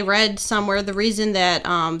 because I read somewhere the reason that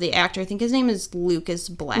the actor, I think his name is Lucas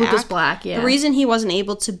Black. Lucas Black, yeah. The reason he wasn't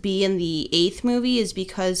able to be in the 8th movie is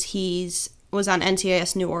because was on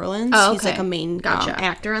NCIS New Orleans. Oh, okay. He's like a main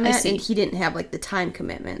actor on that, and he didn't have like the time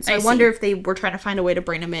commitment. So I wonder if they were trying to find a way to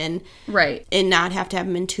bring him in, and not have to have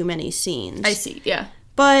him in too many scenes. I see, yeah.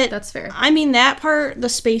 But that's fair. I mean, that part, the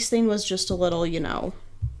space thing, was just a little, you know.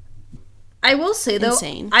 I will say though,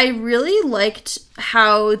 insane. I really liked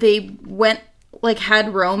how they went, like,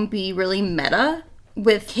 had Rome be really meta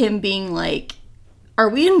with him being like, are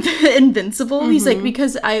we invincible? He's like,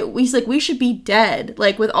 he's like, we should be dead.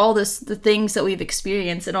 Like, with all the things that we've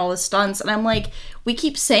experienced and all the stunts. And I'm like, we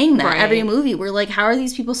keep saying that every movie. We're like, how are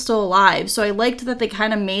these people still alive? So I liked that they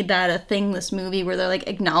kind of made that a thing, this movie, where they're, like,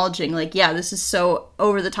 acknowledging, like, yeah, this is so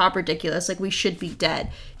over the top ridiculous. Like, we should be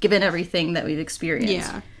dead, given everything that we've experienced.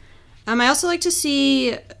 Yeah. I also like to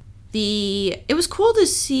see it was cool to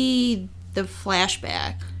see the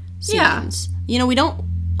flashback scenes. Yeah. You know,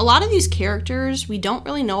 a lot of these characters, we don't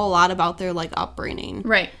really know a lot about their, like, upbringing.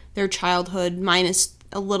 Right. Their childhood, minus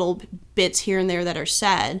a little bits here and there that are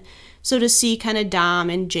said. So to see kind of Dom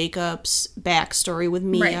and Jacob's backstory with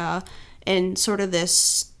Mia and sort of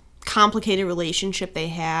this complicated relationship they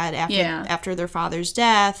had after their father's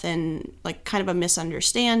death, and like kind of a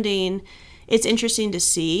misunderstanding. It's interesting to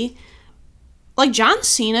see. Like John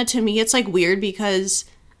Cena, to me, it's like weird because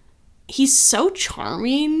he's so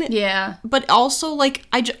charming. Yeah. But also, like,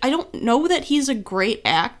 I don't know that he's a great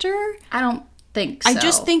actor. I don't think so. I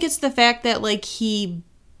just think it's the fact that, like, he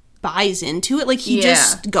buys into it. Like, he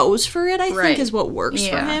just goes for it, I think, is what works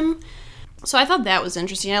for him. So I thought that was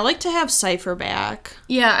interesting. I like to have Cypher back.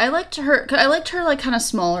 Yeah, I liked her, like, kind of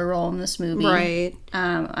smaller role in this movie. Right.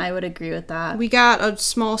 I would agree with that. We got a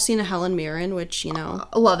small scene of Helen Mirren, which, you know.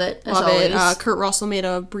 Love it, as always. Kurt Russell made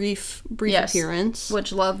a brief appearance.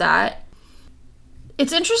 Which, love that.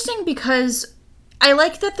 It's interesting because I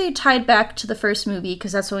like that they tied back to the first movie,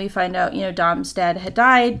 because that's when we find out, you know, Dom's dad had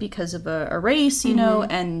died because of a race, you know,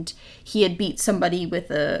 and he had beat somebody with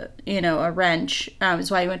a wrench, is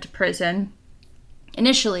why he went to prison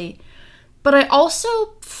initially. But I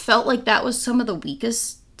also felt like that was some of the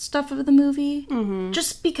weakest stuff of the movie,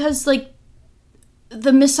 just because, like,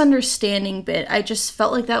 the misunderstanding bit, I just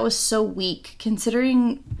felt like that was so weak,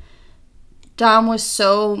 considering Dom is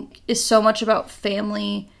so much about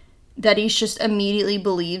family that he just immediately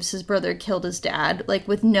believes his brother killed his dad, like,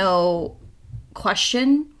 with no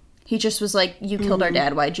question. He just was like, you killed our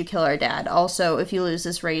dad. Why'd you kill our dad? Also, if you lose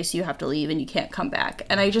this race, you have to leave and you can't come back.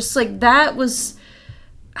 And I just, like, that was,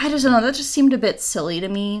 I just don't know, that just seemed a bit silly to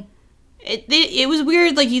me. It was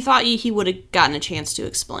weird, like, you thought he would have gotten a chance to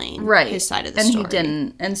explain his side of the story. And he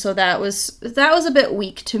didn't. And so that was a bit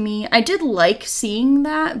weak to me. I did like seeing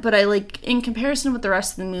that, but I, like, in comparison with the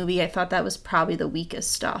rest of the movie, I thought that was probably the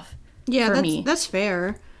weakest stuff. Yeah, that's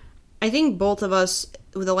fair. I think both of us,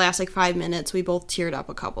 with the last, like, 5 minutes, we both teared up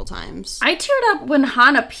a couple times. I teared up when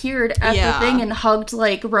Han appeared at the thing and hugged,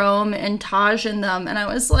 like, Rome and Taj and them, and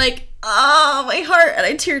I was like, oh, my heart, and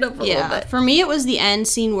I teared up a little bit. For me, it was the end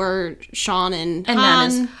scene where Sean and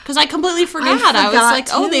Han, because I completely forgot. I was like,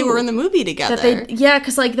 oh, they were in the movie together.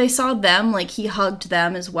 Because, like, they saw them, like, he hugged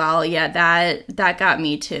them as well. Yeah, that got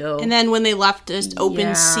me, too. And then when they left this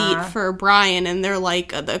open seat for Brian, and they're like,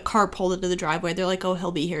 the car pulled into the driveway, they're like, oh,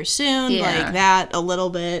 he'll be here soon. Yeah. Like, that a little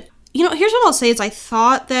bit. You know, here's what I'll say is I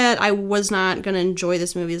thought that I was not going to enjoy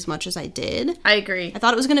this movie as much as I did. I agree. I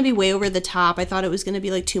thought it was going to be way over the top. I thought it was going to be,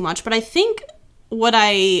 like, too much. But I think what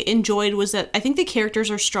I enjoyed was that I think the characters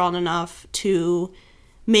are strong enough to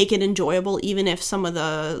make it enjoyable, even if some of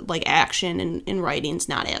the, like, action and writing's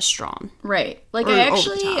not as strong. Right. Like,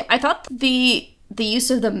 I thought the use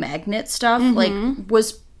of the magnet stuff, like,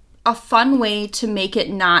 was a fun way to make it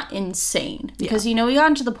not insane. Because, you know, we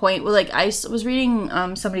got into the point where, like, I was reading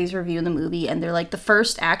somebody's review of the movie, and they're like, the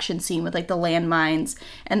first action scene with, like, the landmines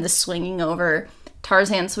and the swinging over,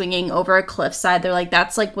 Tarzan swinging over a cliffside, they're like,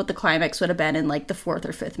 that's, like, what the climax would have been in, like, the 4th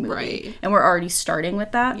or 5th movie. Right. And we're already starting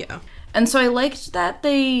with that. Yeah. And so I liked that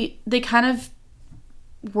they kind of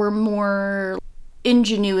were more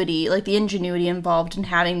ingenuity, like, the ingenuity involved in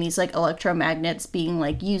having these, like, electromagnets being,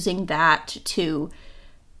 like, using that to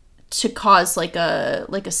cause, like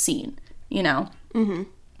a scene, you know?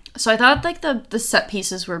 So I thought, like, the set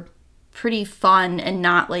pieces were pretty fun and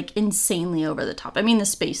not, like, insanely over the top. I mean, the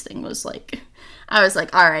space thing was, like, I was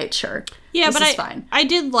like, all right, sure. Yeah, this but is fine. I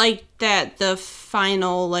did like that the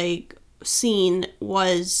final, like, scene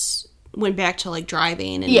went back to, like,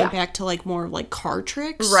 driving and went back to, like, more, like, car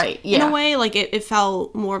tricks. Right, yeah. In a way, like, it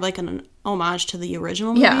felt more like an homage to the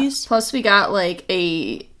original movies. Yeah, plus we got, like,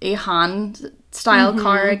 a Han style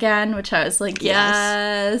car again, which I was like,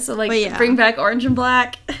 yes. So, like, bring back orange and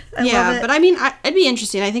black. I love it. But I mean, it'd be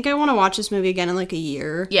interesting. I think I want to watch this movie again in, like, a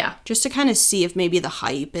year. Yeah. Just to kind of see if maybe the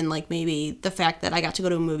hype and, like, maybe the fact that I got to go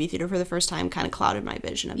to a movie theater for the first time kind of clouded my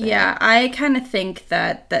vision a bit. Yeah, I kind of think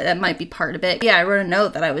that might be part of it. Yeah, I wrote a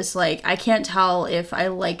note that I was like, I can't tell if I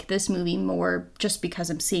like this movie more just because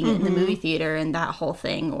I'm seeing it in the movie theater and that whole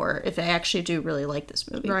thing, or if I actually do really like this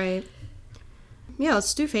movie. Right. Yeah,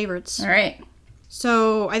 let's do favorites. All right.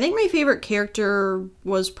 So, I think my favorite character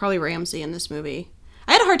was probably Ramsey in this movie.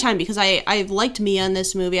 I had a hard time because I liked Mia in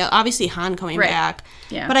this movie. Obviously, Han coming back.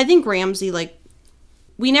 Yeah. But I think Ramsey, like,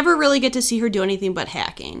 we never really get to see her do anything but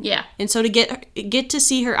hacking. Yeah. And so to get to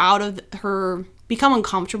see her out of her, become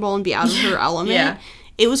uncomfortable and be out of her element,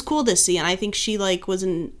 it was cool to see. And I think she, like, was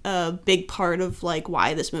a big part of, like,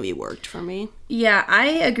 why this movie worked for me. Yeah, I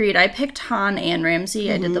agreed. I picked Han and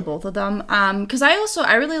Ramsey. I did the both of them. Because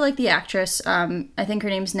I really like the actress. I think her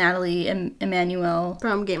name's Natalie Emmanuel.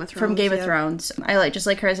 From Game of Thrones. I just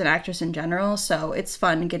like her as an actress in general. So it's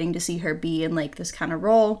fun getting to see her be in, like, this kind of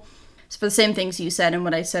role. for the same things you said and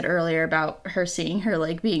what I said earlier about her seeing her,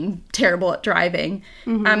 like, being terrible at driving.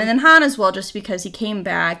 And then Han as well, just because he came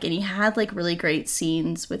back and he had, like, really great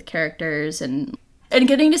scenes with characters and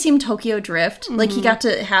getting to see him Tokyo drift. Like, he got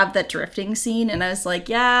to have that drifting scene, and I was like,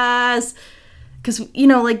 yes! Because, you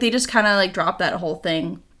know, like, they just kind of, like, dropped that whole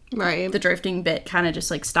thing. Right. The drifting bit kind of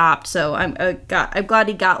just, like, stopped. So I'm glad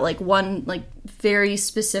he got, like, one, like, very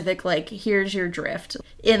specific, like, here's your drift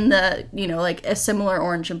in the, you know, like, a similar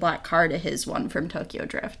orange and black car to his one from Tokyo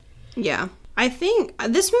Drift. Yeah. I think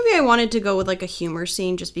this movie I wanted to go with, like, a humor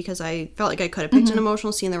scene just because I felt like I could have picked an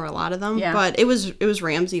emotional scene. There were a lot of them. Yeah. But it was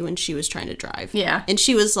Ramsey when she was trying to drive. Yeah. And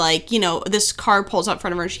she was like, you know, this car pulls up in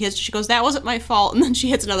front of her and she goes, that wasn't my fault. And then she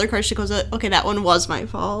hits another car. She goes, okay, that one was my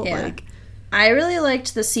fault. Yeah. Like, I really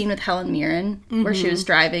liked the scene with Helen Mirren where she was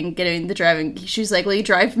driving. She was like, will you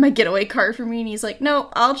drive my getaway car for me? And he's like, no,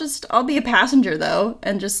 I'll be a passenger though.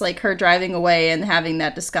 And just like her driving away and having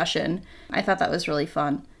that discussion. I thought that was really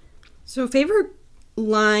fun. so favorite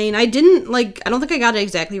line, I don't think I got it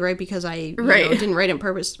exactly right because I you know, didn't write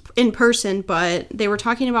it in person, but they were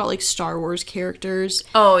talking about like Star Wars characters.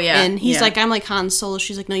 Oh yeah. And he's like, I'm like Han Solo.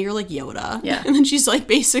 She's like, no, you're like Yoda. Yeah. And then she's like,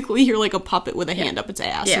 basically you're like a puppet with a hand up its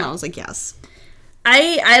ass. Yeah. And I was like, yes.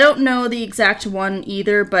 I don't know the exact one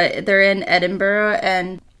either, but they're in Edinburgh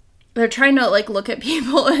and they're trying to like look at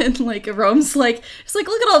people and like Rome's like, it's like,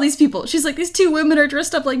 look at all these people. She's like, these two women are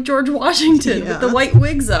dressed up like George Washington with the white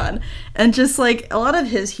wigs on. And just like a lot of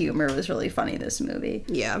his humor was really funny this movie.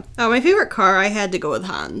 Yeah. My favorite car, I had to go with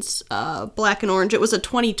Han's. Black and orange. It was a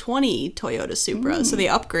 2020 Toyota Supra, so they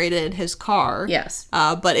upgraded his car. Yes.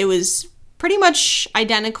 But it was pretty much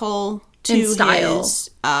identical to In style. his,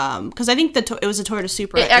 because I think it was a Toyota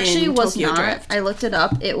Supra. It actually in was Tokyo not. Drift. I looked it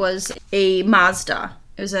up. It was a Mazda.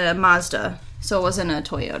 It was a Mazda, so it wasn't a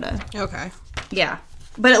Toyota. Okay. Yeah.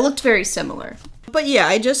 But it looked very similar. But yeah,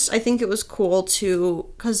 I think it was cool to,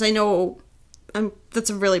 because I know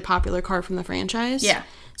that's a really popular car from the franchise. Yeah.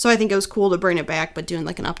 So I think it was cool to bring it back, but doing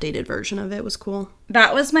like an updated version of it was cool.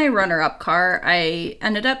 That was my runner-up car. I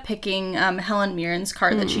ended up picking Helen Mirren's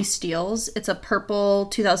car that she steals. It's a purple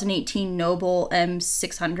 2018 Noble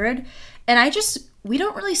M600. And we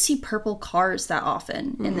don't really see purple cars that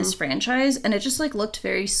often in this franchise. And it just like looked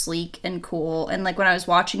very sleek and cool. And like when I was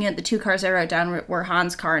watching it, the two cars I wrote down were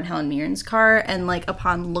Han's car and Helen Mirren's car. And like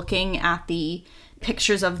upon looking at the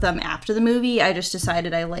pictures of them after the movie, I just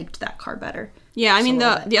decided I liked that car better. Yeah, I mean,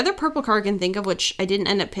 the other purple car I can think of, which I didn't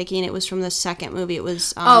end up picking, it was from the second movie. It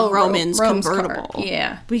was Roman's convertible. Car.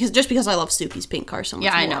 Yeah. Because I love Suki's pink car so much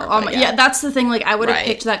more. Yeah, I know. Yeah, that's the thing. Like, I would have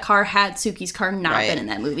picked that car had Suki's car not been in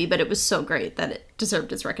that movie, but it was so great that it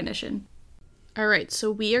deserved its recognition. All right, so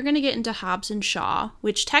we are going to get into Hobbs and Shaw,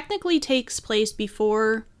 which technically takes place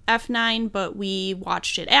before F9, but we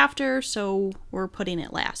watched it after, so we're putting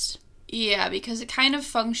it last. Yeah, because it kind of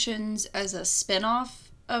functions as a spin-off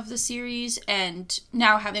of the series, and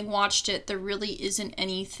now having watched it, there really isn't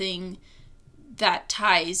anything that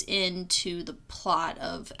ties into the plot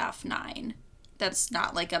of F9. That's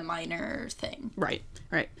not like a minor thing. Right.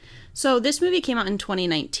 So this movie came out in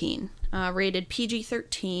 2019, rated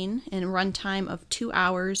PG-13 and runtime of 2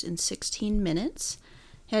 hours and 16 minutes.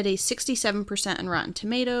 Had a 67% on Rotten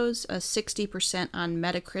Tomatoes, a 60% on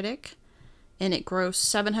Metacritic, and it grossed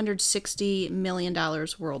 $760 million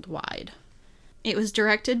worldwide. It was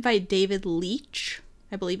directed by David Leitch.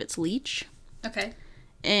 I believe it's Leitch. Okay.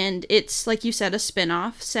 And it's, like you said, a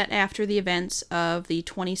spin-off set after the events of the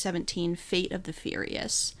 2017 Fate of the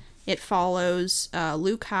Furious. It follows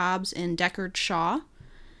Luke Hobbs and Deckard Shaw,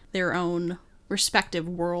 their own respective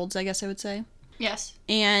worlds, I guess I would say. Yes.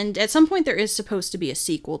 And at some point there is supposed to be a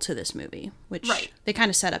sequel to this movie, which they kind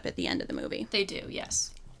of set up at the end of the movie. They do,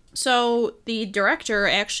 yes. So the director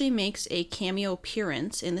actually makes a cameo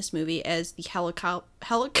appearance in this movie as the helicopter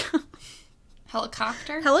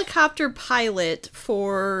pilot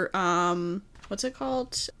for what's it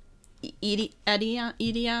called? Edion.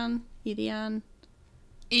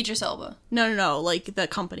 Idris Elba. No, like the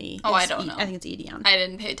company. Oh, I don't know. I think it's Edion. I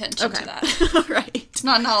didn't pay attention to that. Right. It's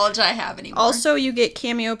not knowledge I have anymore. Also, you get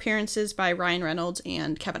cameo appearances by Ryan Reynolds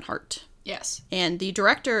and Kevin Hart. Yes. And the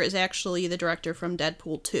director is actually the director from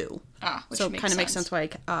Deadpool 2. Which so makes kind of makes sense why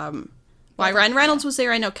Ryan Reynolds was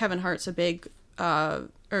there. I know Kevin Hart's a big, or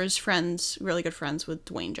his friends, really good friends with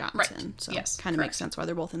Dwayne Johnson. Right. So yes, kind of makes sense why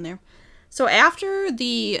they're both in there. So after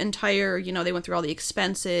the entire, they went through all the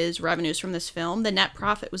expenses, revenues from this film, the net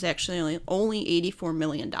profit was actually only $84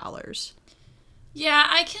 million. Yeah,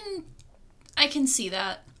 I can see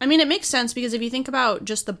that. I mean, it makes sense because if you think about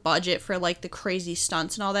just the budget for, like, the crazy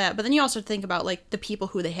stunts and all that, but then you also think about, like, the people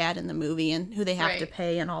who they had in the movie and who they have to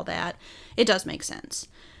pay and all that, it does make sense.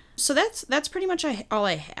 So that's pretty much all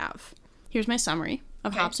I have. Here's my summary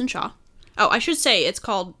of Okay. Hobbs and Shaw. Oh, I should say it's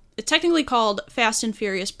technically called Fast and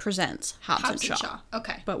Furious Presents Hobbs and Shaw.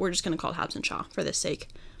 Okay. But we're just going to call it Hobbs and Shaw for this sake.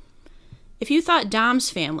 If you thought Dom's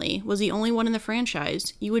family was the only one in the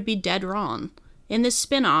franchise, you would be dead wrong. In this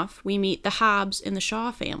spin-off, we meet the Hobbs and the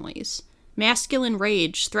Shaw families. Masculine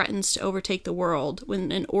rage threatens to overtake the world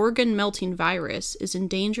when an organ-melting virus is in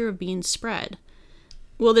danger of being spread.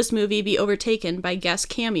 Will this movie be overtaken by guest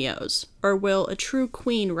cameos, or will a true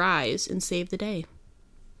queen rise and save the day?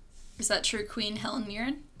 Is that true Queen Helen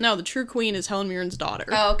Mirren? No, the true queen is Helen Mirren's daughter.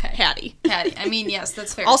 Oh, okay. Hattie. Hattie. I mean, yes,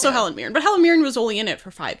 that's fair. Also too. Helen Mirren, but Helen Mirren was only in it for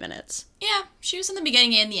 5 minutes. Yeah, she was in the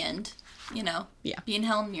beginning and the end. You know. Yeah. Being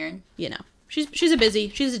Helen Mirren. You know, she's a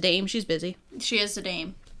dame. She's busy. She is a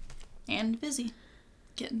dame. And busy.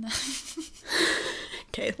 Getting that.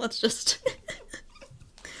 Okay, let's just.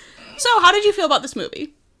 So, how did you feel about this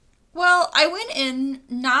movie? Well, I went in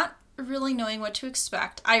not really knowing what to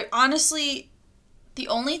expect. I honestly, the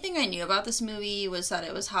only thing I knew about this movie was that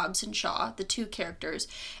it was Hobbs and Shaw, the two characters.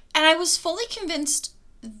 And I was fully convinced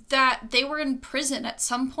that they were in prison at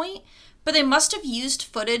some point, but they must have used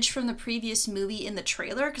footage from the previous movie in the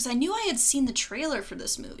trailer, because I knew I had seen the trailer for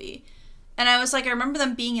this movie. And I was like, I remember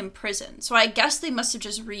them being in prison. So I guess they must have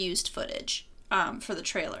just reused footage for the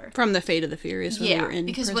trailer. From the Fate of the Furious when they were in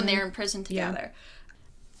because prison? when they were in prison together.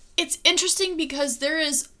 It's interesting because there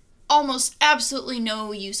is almost absolutely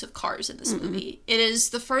no use of cars in this movie. It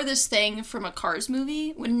is the furthest thing from a Cars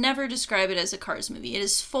movie. Would never describe it as a Cars movie. It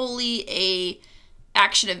is fully a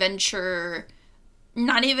action adventure,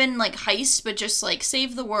 not even like heist, but just like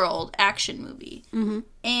save the world action movie. Mm-hmm.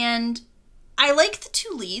 And I like the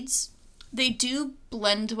two leads. They do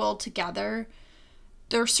blend well together.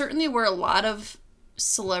 There certainly were a lot of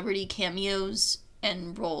celebrity cameos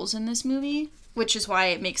and roles in this movie, which is why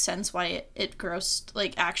it makes sense why it grossed,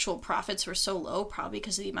 like, actual profits were so low, probably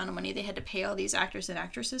because of the amount of money they had to pay all these actors and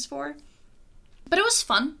actresses for. But it was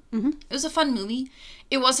fun. Mm-hmm. It was a fun movie.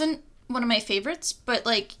 It wasn't one of my favorites, but,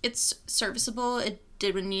 like, it's serviceable. It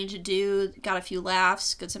did what it needed to do. Got a few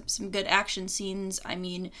laughs. Got some good action scenes. I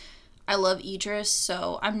mean, I love Idris,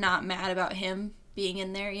 so I'm not mad about him being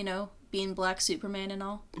in there, you know, being Black Superman and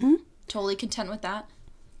all. Mm-hmm. Totally content with that.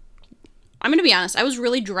 I'm going to be honest, I was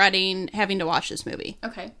really dreading having to watch this movie.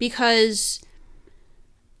 Okay. Because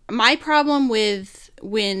my problem with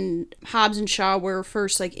when Hobbs and Shaw were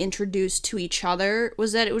first, like, introduced to each other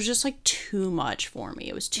was that it was just, like, too much for me.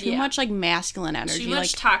 It was too much, like, masculine energy. Too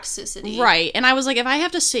much toxicity. Right. And I was like, if I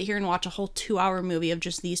have to sit here and watch a whole 2-hour movie of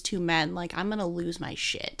just these two men, like, I'm going to lose my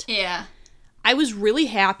shit. Yeah. I was really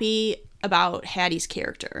happy about Hattie's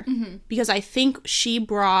character. Mm-hmm. Because I think she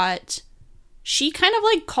kind of,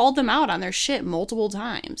 like, called them out on their shit multiple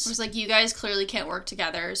times. It was like, you guys clearly can't work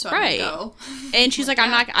together, so I'm gonna go. And she's like,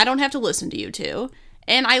 I don't have to listen to you two.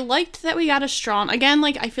 And I liked that we got a strong, again,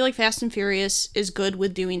 like, I feel like Fast and Furious is good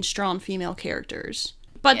with doing strong female characters.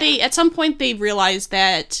 But at some point, they realized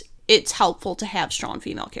that it's helpful to have strong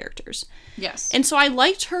female characters. Yes. And so I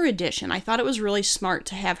liked her addition. I thought it was really smart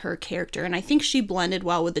to have her character, and I think she blended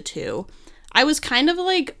well with the two. I was kind of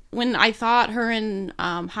like, when I thought her and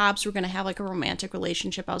Hobbs were going to have, like, a romantic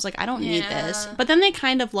relationship, I was like, I don't need this. But then they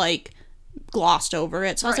kind of, like, glossed over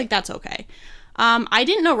it, so I was like, that's okay. I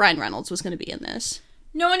didn't know Ryan Reynolds was going to be in this.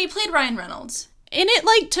 No, and he played Ryan Reynolds. And it,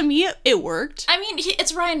 like, to me, it worked. I mean,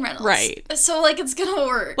 it's Ryan Reynolds. Right. So, like, it's gonna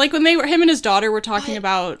work. Like, when him and his daughter were talking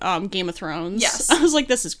about Game of Thrones. Yes. I was like,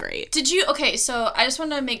 this is great. Okay, so I just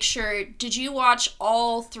want to make sure, did you watch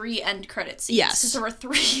all 3 end credit scenes? Yes. Because there were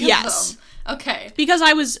 3 of them. Okay. Because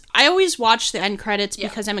I always watch the end credits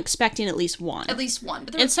because I'm expecting at least one. At least one.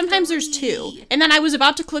 But and sometimes there's 2. And then I was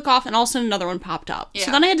about to click off and all of a sudden another one popped up. Yeah.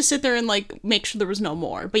 So then I had to sit there and, like, make sure there was no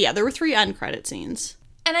more. But yeah, there were 3 end credit scenes.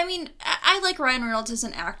 And I mean, I like Ryan Reynolds as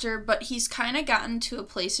an actor, but he's kind of gotten to a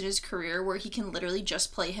place in his career where he can literally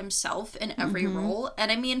just play himself in every role.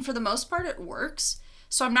 And I mean, for the most part, it works.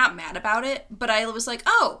 So I'm not mad about it. But I was like,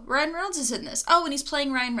 oh, Ryan Reynolds is in this. Oh, and he's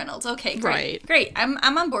playing Ryan Reynolds. Okay, great. Right. Great. I'm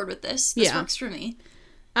on board with this. This works for me.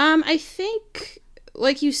 I think,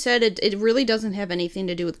 like you said, it really doesn't have anything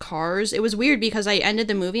to do with cars. It was weird because I ended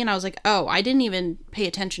the movie and I was like, oh, I didn't even pay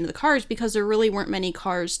attention to the cars because there really weren't many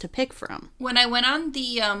cars to pick from. When I went on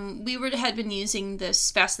the, had been using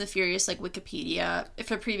this Fast and the Furious, like, Wikipedia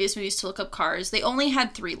for previous movies to look up cars. They only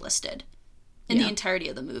had 3 listed in the entirety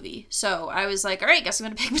of the movie. So I was like, all right, guess I'm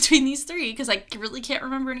going to pick between these 3 because I really can't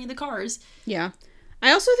remember any of the cars. Yeah.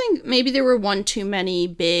 I also think maybe there were one too many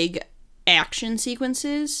big action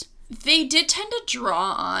sequences. They did tend to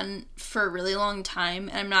draw on for a really long time,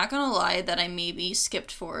 and I'm not gonna lie that I maybe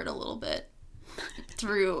skipped forward a little bit.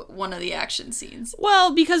 through one of the action scenes.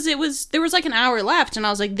 Well, because there was like an hour left, and I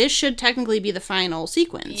was like, this should technically be the final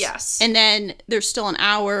sequence. Yes. And then there's still an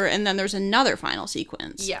hour, and then there's another final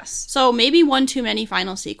sequence. Yes. So maybe one too many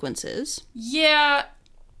final sequences. Yeah.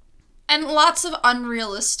 And lots of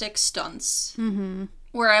unrealistic stunts. Mm-hmm.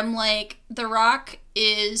 Where I'm like, The Rock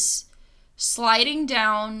is sliding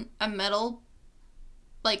down a metal,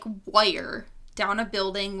 like, wire down a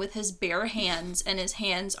building with his bare hands, and his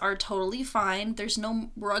hands are totally fine. There's no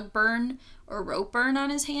rug burn or rope burn on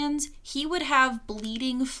his hands. He would have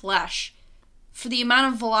bleeding flesh for the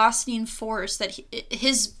amount of velocity and force that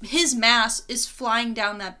his mass is flying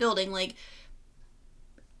down that building. Like,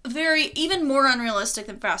 even more unrealistic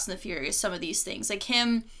than Fast and the Furious, some of these things. Like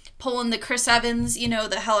him pulling the Chris Evans,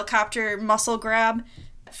 the helicopter muscle grab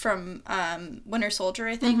from Winter Soldier,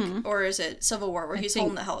 I think. Mm-hmm. Or is it Civil War, where he's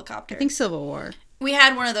holding the helicopter? I think Civil War. We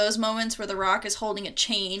had one of those moments where The Rock is holding a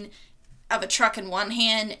chain of a truck in one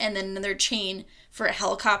hand and then another chain for a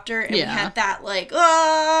helicopter. And we had that, like,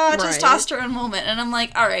 testosterone moment. And I'm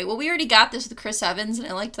like, all right, well, we already got this with Chris Evans, and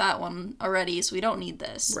I liked that one already, so we don't need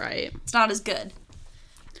this. Right. It's not as good.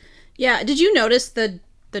 Yeah, did you notice the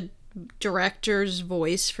director's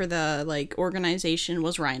voice for the, like, organization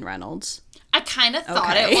was Ryan Reynolds? I kind of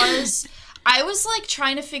thought it was. I was, like,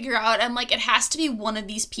 trying to figure out, I'm like, it has to be one of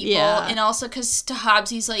these people. Yeah. And also because to Hobbs,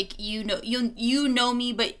 he's like, you know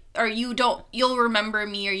me, but, or you'll remember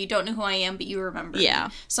me, or you don't know who I am, but you remember me.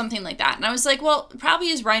 Something like that. And I was like, well, probably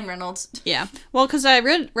is Ryan Reynolds. Yeah. Well, because I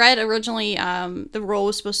read originally, the role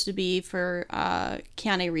was supposed to be for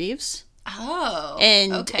Keanu Reeves. Oh.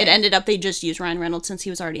 And okay. it ended up they just used Ryan Reynolds since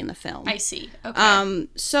he was already in the film. I see. Okay.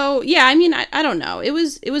 So, yeah, I mean, I don't know. It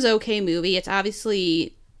was okay movie. It's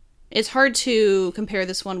obviously... It's hard to compare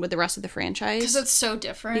this one with the rest of the franchise. Because it's so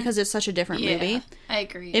different. Because it's such a different movie. I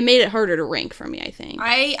agree. It made it harder to rank for me, I think.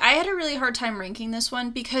 I had a really hard time ranking this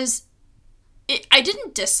one because I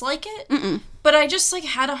didn't dislike it, but I just, like,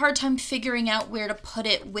 had a hard time figuring out where to put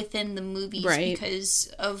it within the movies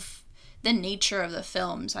because of the nature of the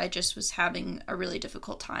films. I just was having a really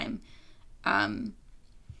difficult time.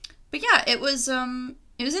 But yeah, it was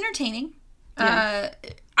entertaining. Yeah.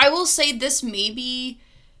 I will say this maybe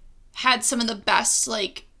had some of the best,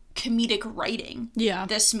 like, comedic writing. Yeah.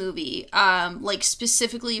 This movie. Like,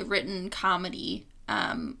 specifically written comedy.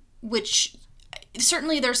 Which,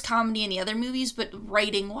 certainly there's comedy in the other movies, but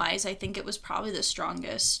writing-wise, I think it was probably the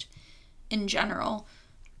strongest in general.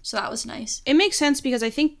 So that was nice. It makes sense because I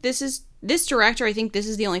think this director, I think this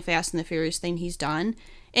is the only Fast and the Furious thing he's done.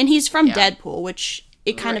 And he's from Deadpool, which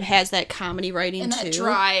it kind of has that comedy writing, and too. And that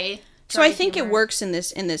dry So I think humor. it works in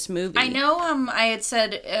this movie. I know I had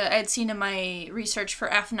said, I had seen in my research for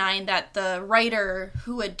F9 that the writer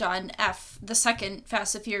who had done the second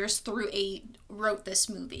Fast and Furious through 8 wrote this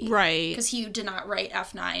movie. Right. Because he did not write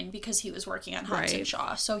F9 because he was working on Hobbs and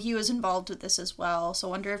Shaw. So he was involved with this as well. So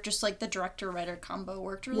I wonder if just, like, the director-writer combo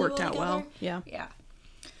worked out together. Well. Yeah. Yeah.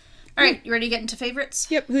 All right, you ready to get into favorites?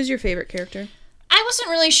 Yep. Who's your favorite character? I wasn't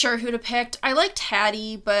really sure who to pick. I liked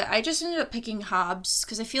Hattie, but I just ended up picking Hobbs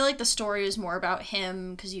because I feel like the story is more about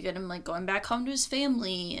him because you get him, like, going back home to his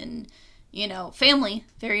family and, family,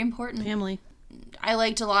 very important. Family. I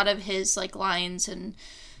liked a lot of his, like, lines and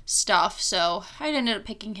stuff, so I ended up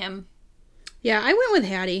picking him. Yeah, I went with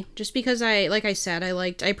Hattie just because I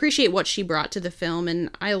appreciate what she brought to the film, and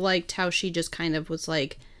I liked how she just kind of was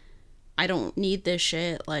like, I don't need this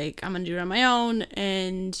shit, like, I'm gonna do it on my own,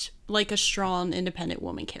 and like a strong, independent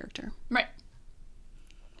woman character. Right.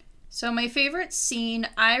 So my favorite scene,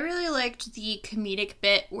 I really liked the comedic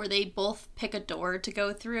bit where they both pick a door to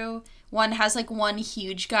go through. One has, like, one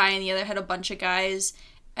huge guy and the other had a bunch of guys,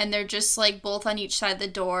 and they're just, like, both on each side of the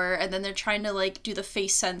door, and then they're trying to, like, do the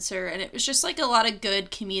face sensor, and it was just, like, a lot of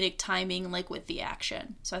good comedic timing, like, with the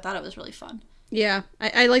action. So I thought it was really fun. Yeah,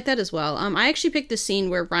 I like that as well. I actually picked the scene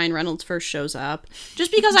where Ryan Reynolds first shows up,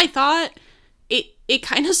 just because I thought it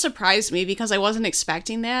kind of surprised me because I wasn't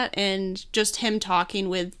expecting that, and just him talking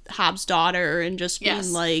with Hobbs' daughter and just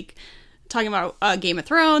being like talking about Game of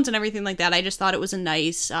Thrones and everything like that. I just thought it was a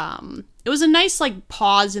nice like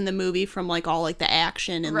pause in the movie from, like, all, like, the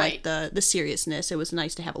action and like the seriousness. It was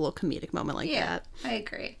nice to have a little comedic moment like that. I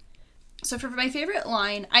agree. So for my favorite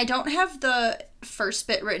line, I don't have the first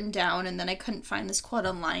bit written down, and then I couldn't find this quote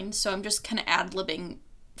online, so I'm just kind of ad-libbing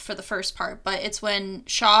for the first part, but it's when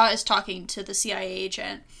Shaw is talking to the CIA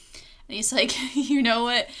agent, and he's like, you know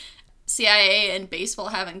what, CIA and baseball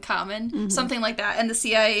have in common, something like that. And the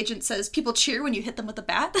CIA agent says, "People cheer when you hit them with a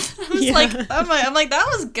bat." I was like, I'm like, that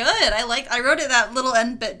was good. I wrote that little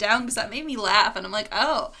end bit down because that made me laugh, and I'm like,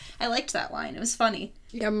 oh, I liked that line. It was funny.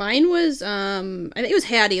 Yeah, mine was, I think it was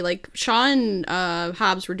Hattie. Like, Shaw and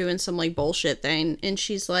Hobbs were doing some, like, bullshit thing, and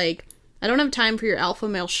she's like, "I don't have time for your alpha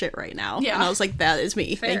male shit right now." Yeah. And I was like, that is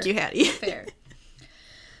me. Fair. Thank you, Hattie. Fair.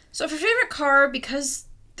 So for favorite car, because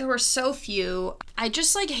there were so few, I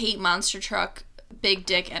just, like, hate monster truck big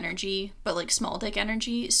dick energy, but, like, small dick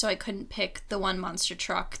energy, so I couldn't pick the one monster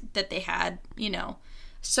truck that they had, you know.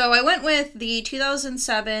 So I went with the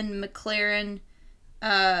 2007 McLaren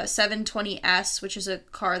 720S, which is a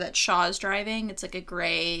car that Shaw is driving. It's, like, a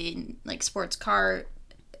gray, like, sports car.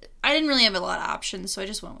 I didn't really have a lot of options, so I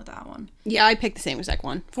just went with that one. Yeah, I picked the same exact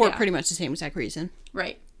one for Yeah. pretty much the same exact reason.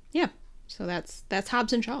 Right. Yeah. So that's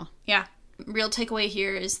Hobbs and Shaw. Yeah. Real takeaway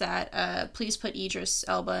here is that please put Idris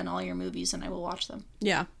Elba in all your movies and I will watch them.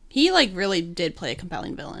 Yeah. He, like, really did play a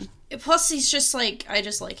compelling villain. Plus, he's just, like, I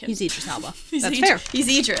just like him. He's Idris Elba. He's That's Idris. fair. He's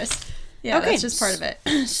Idris. Yeah, Okay. that's just part of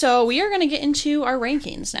it. So we are going to get into our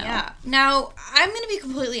rankings now. Yeah. Now, I'm going to be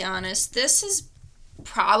completely honest. This is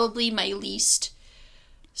probably my least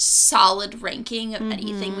solid ranking of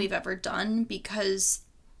anything we've ever done because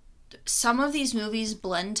some of these movies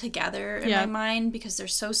blend together in my mind because they're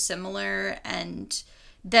so similar, and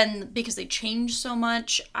then because they change so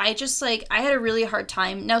much, I just, like, I had a really hard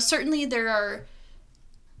time. Now, certainly there are,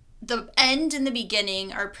 the end and the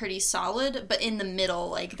beginning are pretty solid, but in the middle,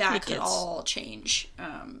 like, that could all change,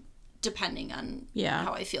 depending on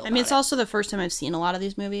how I feel about it. I mean, it's also the first time I've seen a lot of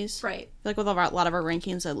these movies. Right. Like, with a lot of our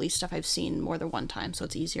rankings, at least stuff I've seen more than one time, so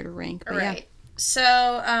it's easier to rank. But Right.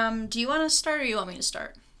 So, do you want to start or you want me to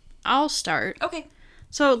start? I'll start. Okay.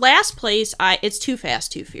 So last place, it's Too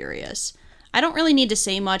Fast, Too Furious. I don't really need to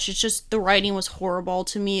say much. It's just the writing was horrible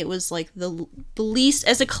to me. It was like the least,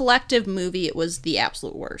 as a collective movie, it was the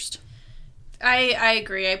absolute worst. I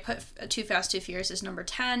agree. I put Too Fast, Too Furious as number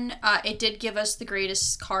 10. It did give us the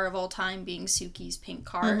greatest car of all time, being Suki's pink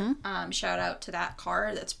car. Shout out to that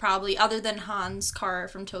car. That's probably, other than Han's car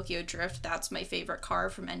from Tokyo Drift, that's my favorite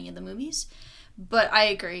car from any of the movies. But I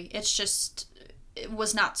agree. It's just, it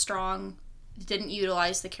was not strong. It didn't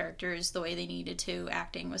utilize the characters the way they needed to.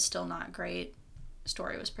 Acting was still not great.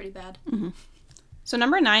 Story was pretty bad. So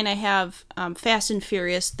number 9, I have Fast and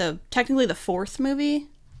Furious, technically the 4th movie.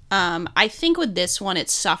 I think with this one, it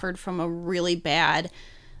suffered from a really bad,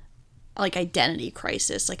 like, identity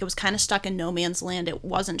crisis. Like, it was kind of stuck in no man's land. It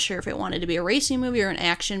wasn't sure if it wanted to be a racing movie or an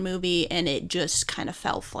action movie, and it just kind of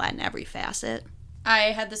fell flat in every facet.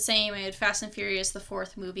 I had the same. I had Fast and Furious, the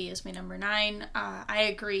 4th movie, as my number 9. I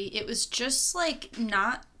agree. It was just, like,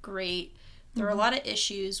 not great. There were a lot of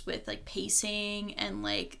issues with, like, pacing and,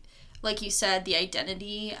 like you said, the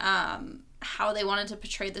identity. How they wanted to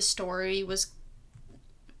portray the story was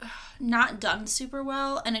not done super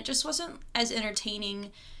well, and it just wasn't as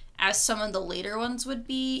entertaining as some of the later ones would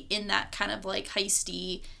be in that kind of, like,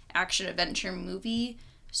 heisty action-adventure movie.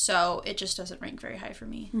 So it just doesn't rank very high for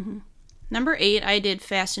me. Number 8, I did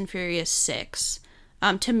Fast and Furious 6.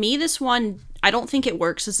 To me, this one, I don't think it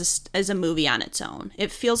works as a movie on its own.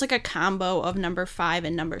 It feels like a combo of number 5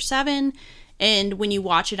 and number 7, and when you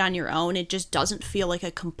watch it on your own, it just doesn't feel like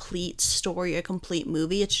a complete story, a complete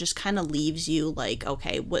movie. It just kind of leaves you like,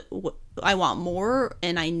 okay, what I want more,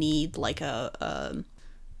 and I need like a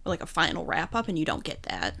final wrap up, and you don't get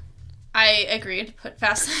that. I agreed to put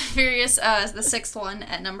Fast and Furious as the 6th one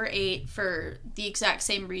at number 8 for the exact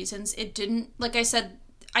same reasons. It didn't, like I said,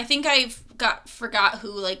 I think I forgot who,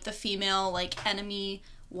 like, the female, like, enemy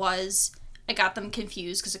was. I got them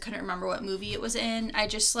confused because I couldn't remember what movie it was in. I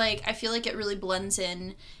just, like, I feel like it really blends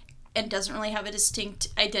in and doesn't really have a distinct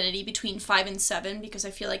identity between 5 and 7 because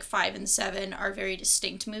I feel like 5 and 7 are very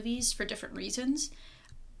distinct movies for different reasons.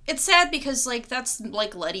 It's sad because, like, that's,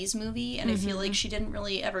 like, Letty's movie, and I feel like she didn't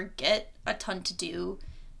really ever get a ton to do.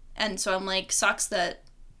 And so I'm like, sucks that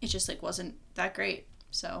it just, like, wasn't that great.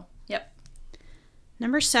 So, yep.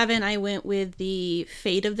 Number 7, I went with the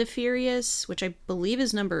Fate of the Furious, which I believe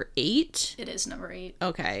is number 8. It is number 8.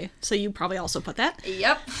 Okay, so you probably also put that?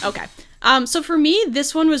 Yep. Okay. So for me,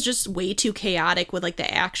 this one was just way too chaotic with, like,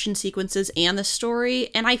 the action sequences and the story,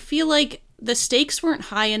 and I feel like the stakes weren't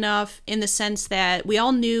high enough in the sense that we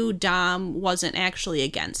all knew Dom wasn't actually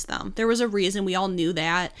against them. There was a reason, we all knew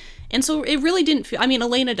that. And so it really didn't feel, I mean,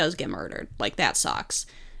 Elena does get murdered. Like, that sucks.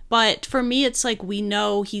 But for me, it's like we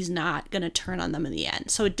know he's not going to turn on them in the end.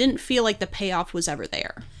 So it didn't feel like the payoff was ever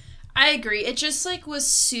there. I agree. It just, like, was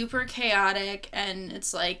super chaotic, and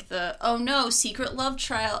it's like the, oh no, secret love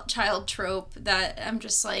child trope that I'm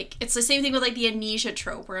just like, it's the same thing with, like, the amnesia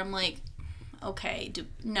trope, where I'm like, okay,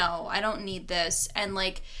 no, I don't need this. And,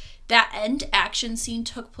 like, that end action scene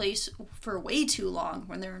took place for way too long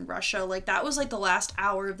when they're in Russia. Like, that was, like, the last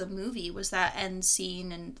hour of the movie was that end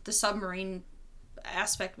scene, and the submarine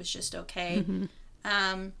aspect was just okay.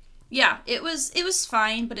 Yeah, it was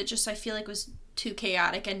fine, but it just, I feel like, was too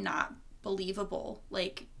chaotic and not believable.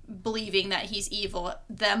 Like, believing that he's evil,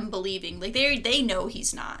 them believing, like, they know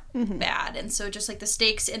he's not bad, and so just, like, the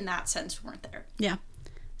stakes in that sense weren't there. Yeah.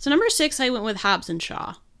 So number 6, I went with Hobbs and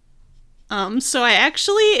Shaw. So I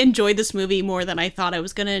actually enjoyed this movie more than I thought I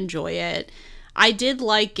was going to enjoy it. I did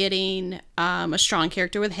like getting a strong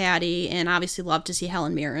character with Hattie, and obviously loved to see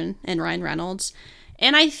Helen Mirren and Ryan Reynolds.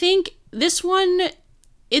 And I think this one,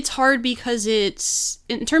 it's hard because it's,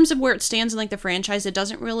 in terms of where it stands in, like, the franchise, it's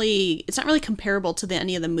not really comparable to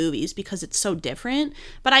any of the movies because it's so different.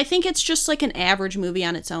 But I think it's just, like, an average movie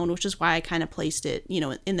on its own, which is why I kind of placed it,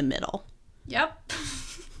 in the middle. Yep.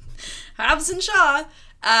 Hobbs and Shaw.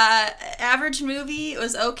 Average movie. It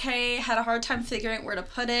was okay. Had a hard time figuring out where to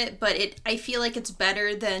put it, but I feel like it's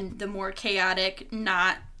better than the more chaotic,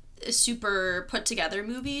 not super put together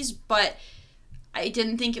movies, but I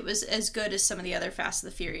didn't think it was as good as some of the other Fast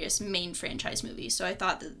and the Furious main franchise movies, so I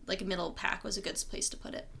thought that, like, a middle pack was a good place to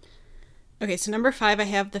put it. Okay, so number 5, I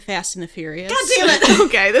have The Fast and the Furious. God damn it!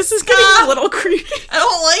 Okay, this is getting a little creepy. I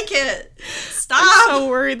don't like it. Stop! I'm so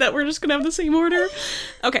worried that we're just going to have the same order.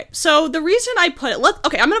 Okay, so the reason I put it...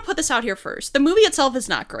 I'm going to put this out here first. The movie itself is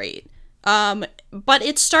not great. But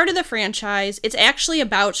it started the franchise. It's actually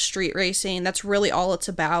about street racing. That's really all it's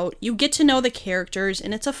about. You get to know the characters,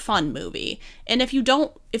 and it's a fun movie. And if you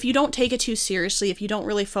don't take it too seriously, if you don't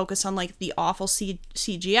really focus on, like, the awful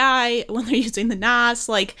CGI when they're using the NOS,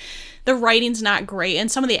 like, the writing's not great,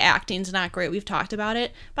 and some of the acting's not great. We've talked about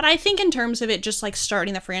it. But I think in terms of it just, like,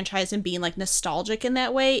 starting the franchise and being, like, nostalgic in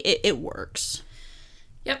that way, it works.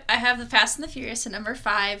 Yep, I have The Fast and the Furious at number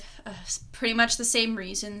 5. Pretty much the same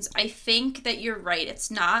reasons. I think that you're right.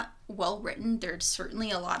 It's not well written. There's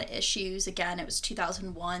certainly a lot of issues. Again, it was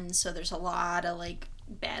 2001, so there's a lot of, like,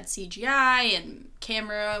 bad CGI and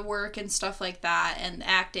camera work and stuff like that. And the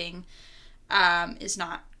acting is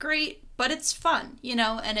not great, but it's fun,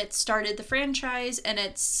 and it started the franchise, and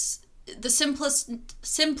it's the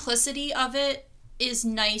simplicity of it is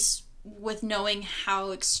nice with knowing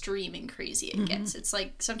how extreme and crazy it gets. It's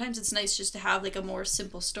like, sometimes it's nice just to have, like, a more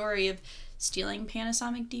simple story of stealing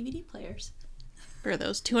Panasonic DVD players. For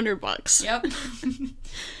those $200.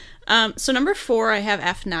 Yep. So number 4, I have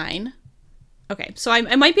F9. Okay, so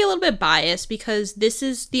I might be a little bit biased because this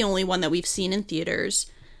is the only one that we've seen in theaters.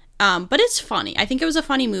 But it's funny. I think it was a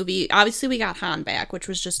funny movie. Obviously, we got Han back, which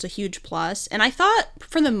was just a huge plus. And I thought,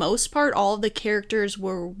 for the most part, all of the characters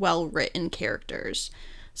were well-written characters.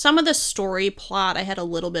 Some of the story plot I had a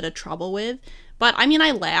little bit of trouble with, but I mean,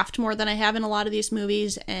 I laughed more than I have in a lot of these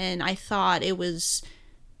movies, and I thought it was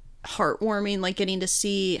heartwarming, like, getting to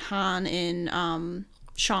see Han and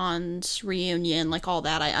Sean's reunion, like, all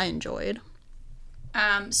that I enjoyed.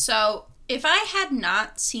 So if I had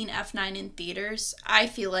not seen F9 in theaters, I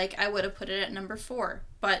feel like I would have put it at number 4,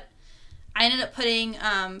 but I ended up putting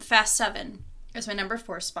Fast 7 as my number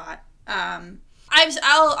 4 spot.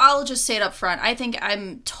 I'll just say it up front. I think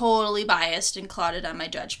I'm totally biased and clouded on my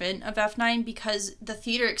judgment of F9 because the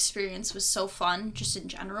theater experience was so fun, just in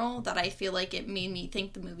general, that I feel like it made me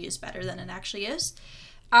think the movie is better than it actually is.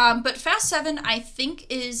 But Fast 7, I think,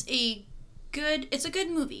 is a good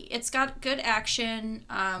movie. It's got good action,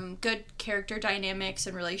 good character dynamics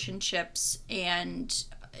and relationships, and,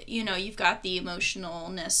 you've got the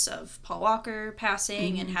emotionalness of Paul Walker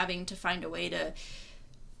passing and having to find a way to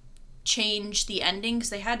change the ending, because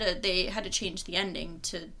they had to change the ending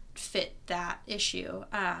to fit that issue,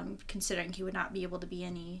 considering he would not be able to be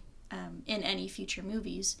in any future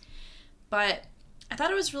movies. But I thought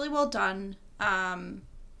it was really well done, and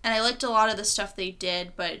I liked a lot of the stuff they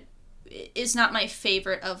did, but it's not my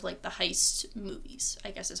favorite of, like, the heist movies, I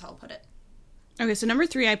guess is how I'll put it. Okay, so number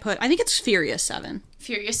 3 I think it's Furious 7.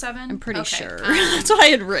 Furious 7? I'm pretty sure. That's what I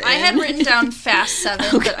had written. I had written down Fast 7,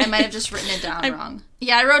 okay. But I might have just written it down wrong.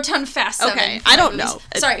 Yeah, I wrote down Fast 7. Okay, I don't know.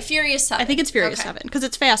 Sorry, Furious 7. I think it's Furious 7, because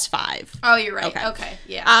it's Fast 5. Oh, you're right. Okay,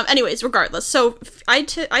 yeah. Anyways, regardless, so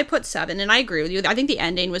I put 7, and I agree with you. I think the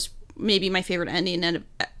ending was maybe my favorite ending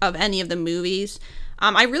of any of the movies.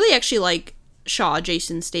 I really actually like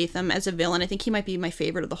Jason Statham as a villain. I think he might be my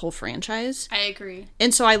favorite of the whole franchise. I agree.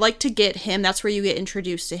 And so I like to get him. That's where you get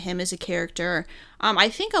introduced to him as a character. I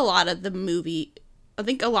think a lot of the I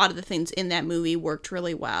think a lot of the things in that movie worked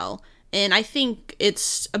really well. And I think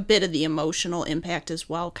it's a bit of the emotional impact as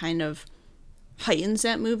well, kind of heightens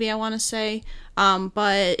that movie, I want to say.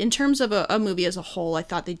 But in terms of a movie as a whole, I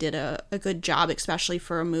thought they did a good job, especially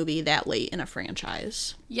for a movie that late in a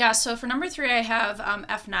franchise. Yeah, so for number 3, I have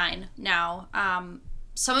F9 now.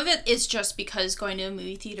 Some of it is just because going to a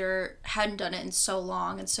movie theater, hadn't done it in so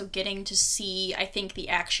long, and so getting to see, I think, the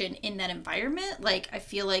action in that environment, like, I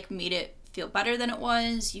feel like made it feel better than it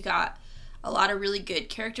was. You got a lot of really good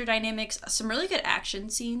character dynamics, some really good action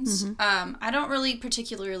scenes. I don't really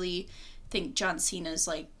particularly think John Cena's,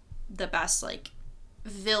 like, the best, like,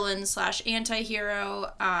 villain /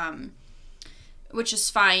 anti-hero, which is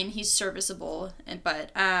fine. He's serviceable,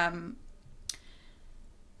 but I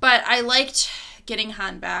liked getting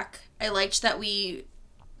Han back. I liked that we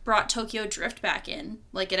brought Tokyo Drift back in.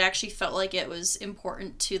 Like, it actually felt like it was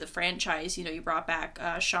important to the franchise. You know, you brought back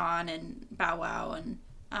Sean and Bow Wow and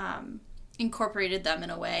incorporated them in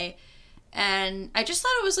a way. And I just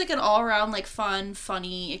thought it was, like, an all-around, like, fun,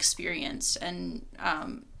 funny experience. And,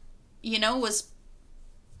 you know, was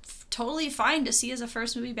totally fine to see as a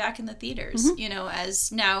first movie back in the theaters. You know,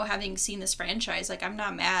 as now having seen this franchise, like, I'm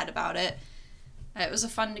not mad about it. It was a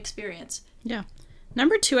fun experience. Yeah.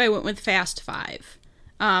 Number 2, I went with Fast 5.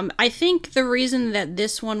 I think the reason that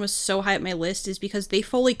this one was so high up my list is because they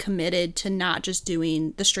fully committed to not just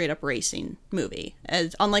doing the straight up racing movie,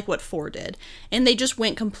 as unlike what 4 did. And they just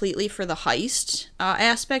went completely for the heist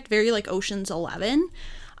aspect, very like Ocean's 11.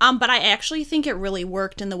 But I actually think it really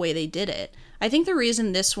worked in the way they did it. I think the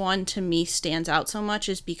reason this one to me stands out so much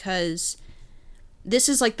is because this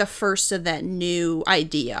is like the first of that new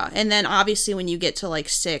idea. And then obviously when you get to like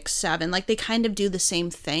 6, 7, like they kind of do the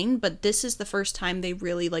same thing, but this is the first time they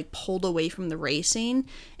really like pulled away from the racing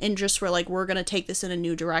and just were like, we're going to take this in a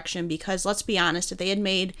new direction. Because let's be honest, if they had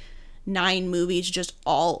made 9 movies, just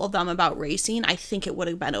all of them about racing, I think it would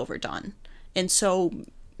have been overdone. And so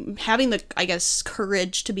having the, I guess,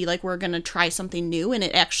 courage to be like, we're going to try something new and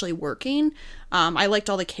it actually working. I liked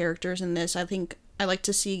all the characters in this. I think I like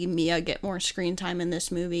to see Mia get more screen time in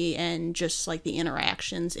this movie and just like the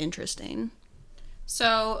interactions interesting.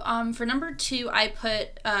 So for number 2, I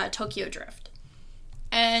put Tokyo Drift.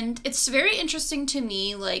 And it's very interesting to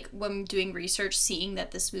me, like, when doing research, seeing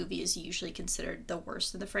that this movie is usually considered the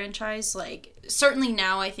worst of the franchise. Like, certainly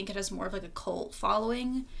now I think it has more of like a cult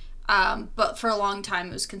following. But for a long time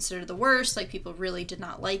it was considered the worst. Like, people really did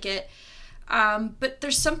not like it. But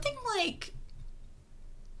there's something like,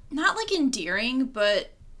 not like endearing,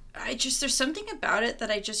 but there's something about it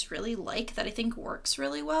that I just really like, that I think works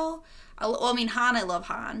really well. I mean, Han, I love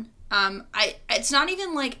Han. It's not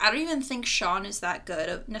even like, I don't even think Sean is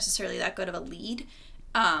necessarily that good of a lead.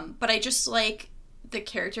 But I just like the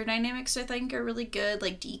character dynamics, I think, are really good.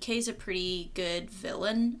 Like, DK's a pretty good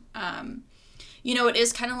villain. You know, it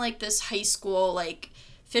is kind of like this high school, like,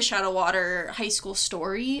 fish out of water high school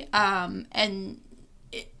story.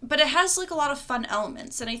 But it has, like, a lot of fun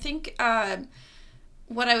elements. And I think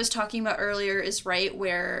what I was talking about earlier is right,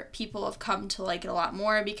 where people have come to like it a lot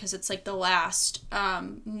more because it's, like, the last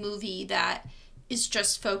movie that is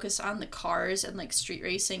just focused on the cars and, like, street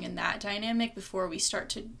racing and that dynamic before we start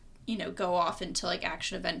to, you know, go off into, like,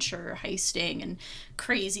 action-adventure, heisting, and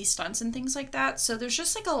crazy stunts and things like that. So there's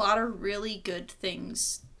just, like, a lot of really good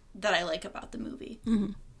things that I like about the movie.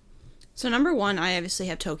 Mm-hmm. So number 1, I obviously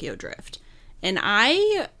have Tokyo Drift. And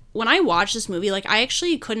when I watched this movie, like, I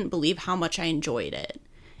actually couldn't believe how much I enjoyed it.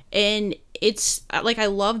 And it's, like, I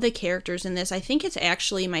love the characters in this. I think it's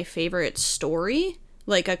actually my favorite story,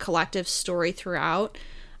 like, a collective story throughout.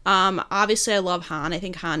 Obviously, I love Han. I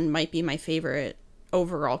think Han might be my favorite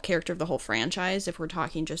overall character of the whole franchise, if we're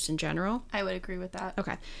talking just in general. I would agree with that.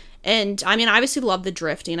 Okay. And, I mean, I obviously love the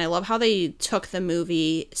drifting. I love how they took the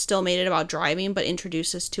movie, still made it about driving, but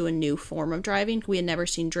introduced us to a new form of driving. We had never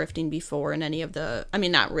seen drifting before in any of the, I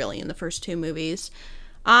mean, not really in the first 2 movies.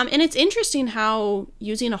 And it's interesting how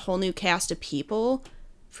using a whole new cast of people,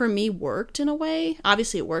 for me, worked in a way.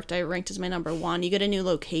 Obviously, it worked. I ranked as my number 1. You get a new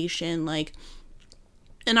location, like,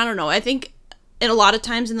 and I don't know. I think, and a lot of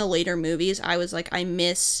times in the later movies, I was like, I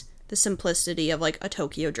miss the simplicity of, like, a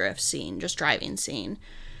Tokyo Drift scene, just driving scene.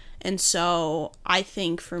 And so I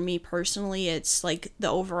think for me personally, it's like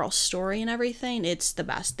the overall story and everything, it's the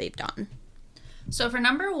best they've done. So for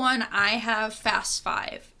number 1, I have Fast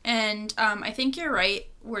 5. And I think you're right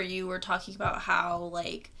where you were talking about how,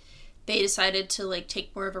 like, they decided to, like,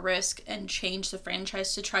 take more of a risk and change the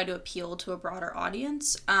franchise to try to appeal to a broader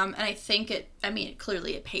audience. And I think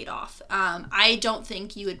clearly it paid off. I don't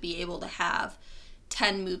think you would be able to have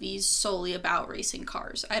 10 movies solely about racing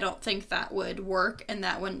cars. I don't think that would work, and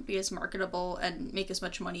that wouldn't be as marketable and make as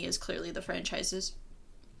much money as clearly the franchises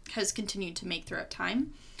has continued to make throughout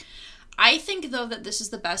time. I think, though, that this is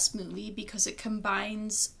the best movie because it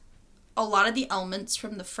combines a lot of the elements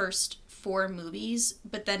from the first 4 movies,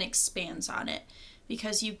 but then expands on it.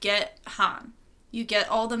 Because you get Han, you get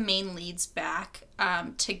all the main leads back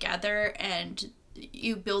together, and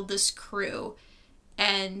you build this crew.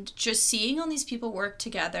 And just seeing all these people work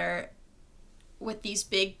together with these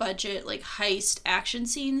big budget, like, heist action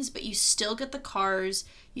scenes, but you still get the cars,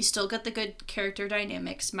 you still get the good character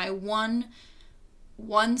dynamics. My one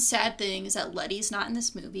sad thing is that Letty's not in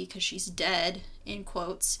this movie because she's dead, in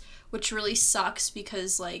quotes, which really sucks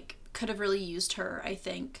because, like, could have really used her, I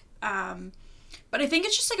think. But I think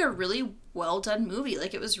it's just, like, a really well-done movie.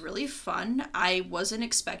 Like, it was really fun. I wasn't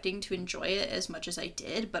expecting to enjoy it as much as I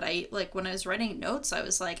did, but when I was writing notes, I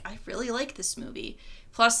was like, I really like this movie.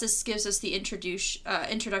 Plus, this gives us the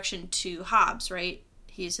introduction to Hobbs, right?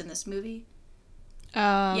 He's in this movie?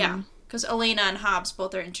 Yeah, because Elena and Hobbs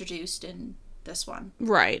both are introduced in this one.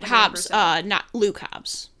 Right. Hobbs, not Luke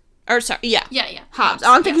Hobbs. Or, sorry, yeah. Yeah. Hobbs.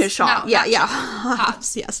 I'm thinking of Shaw. No, yeah.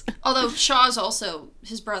 Hobbs. Yes. Although Shaw's also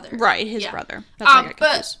his brother. Right, his brother. That's why I got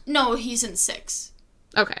confused. But, no, he's in 6.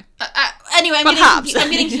 Okay. Anyway, Hobbs.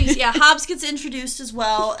 I'm getting confused. Yeah, Hobbs gets introduced as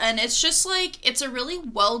well, and it's just, like, it's a really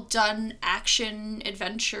well-done action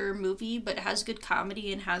adventure movie, but it has good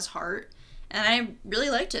comedy and has heart, and I really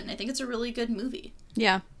liked it, and I think it's a really good movie.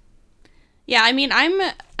 Yeah. Yeah, I mean, I'm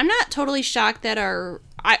not totally shocked that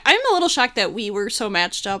I'm a little shocked that we were so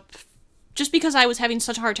matched up just because I was having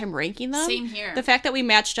such a hard time ranking them. Same here. The fact that we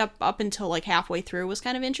matched up until, like, halfway through was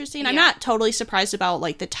kind of interesting. Yeah. I'm not totally surprised about,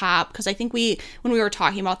 like, the top, because I think when we were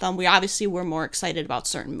talking about them, we obviously were more excited about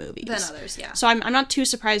certain movies than others, yeah. So I'm not too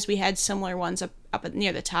surprised we had similar ones up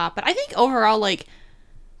near the top. But I think overall, like,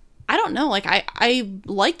 I don't know, like, I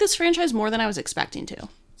like this franchise more than I was expecting to.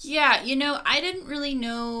 Yeah, I didn't really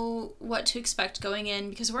know what to expect going in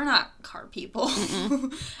because we're not car people.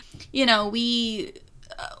 We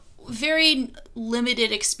very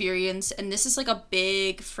limited experience, and this is, like, a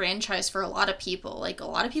big franchise for a lot of people. Like, a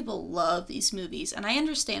lot of people love these movies, and I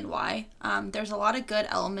understand why. There's a lot of good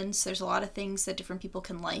elements. There's a lot of things that different people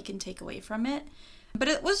can like and take away from it. But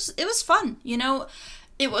it was fun,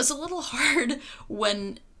 It was a little hard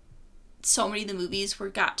when so many of the movies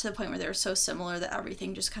got to the point where they were so similar that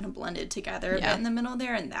everything just kind of blended together a bit in the middle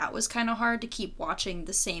there, and that was kind of hard to keep watching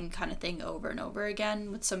the same kind of thing over and over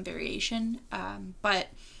again with some variation. But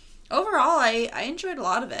overall, I enjoyed a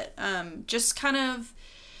lot of it. It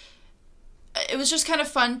was just kind of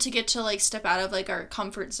fun to get to, like, step out of, like, our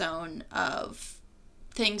comfort zone of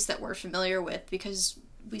things that we're familiar with, because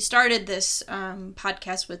we started this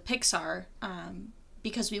podcast with Pixar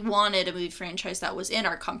because we wanted a movie franchise that was in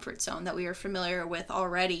our comfort zone, that we were familiar with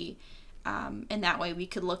already, and that way we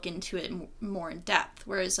could look into it more in depth.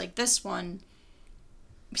 Whereas, like, this one,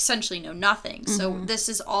 essentially know nothing. Mm-hmm. So this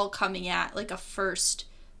is all coming at, like, a first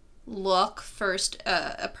look,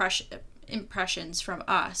 impressions from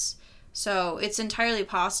us. So it's entirely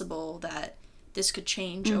possible that this could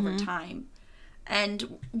change over time.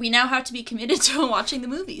 And we now have to be committed to watching the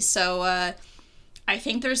movies. So, I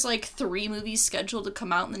think there's, like, 3 movies scheduled to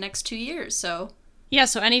come out in the next 2 years, so... Yeah,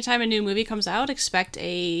 so anytime a new movie comes out, expect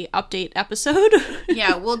a update episode.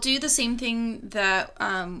 Yeah, we'll do the same thing that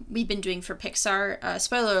we've been doing for Pixar.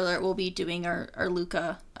 Spoiler alert, we'll be doing our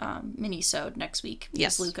Luca mini-sode next week.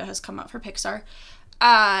 Yes. Luca has come out for Pixar.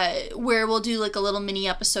 Where we'll do, like, a little mini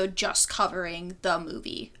episode just covering the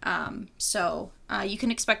movie. So you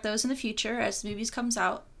can expect those in the future as the movies come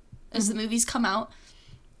out.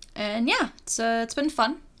 And yeah, it's been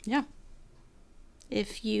fun. Yeah.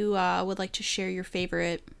 If you would like to share your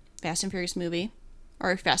favorite Fast and Furious movie,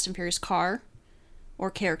 or Fast and Furious car,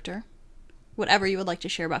 or character, whatever you would like to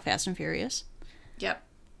share about Fast and Furious. Yep.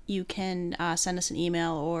 You can send us an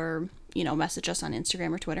email or, message us on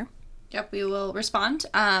Instagram or Twitter. Yep, we will respond.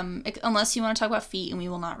 Unless you want to talk about feet, and we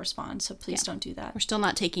will not respond, so please don't do that. We're still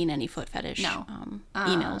not taking any foot fetish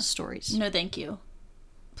emails, stories. No, thank you.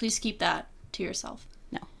 Please keep that to yourself.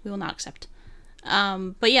 No, we will not accept.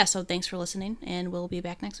 But yeah, so thanks for listening, and we'll be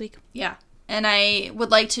back next week. Yeah, and I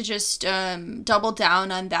would like to just double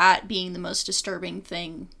down on that being the most disturbing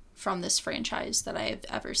thing from this franchise that I have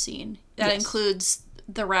ever seen. That includes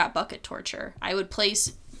the rat bucket torture. I would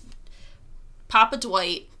place Papa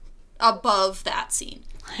Dwight above that scene.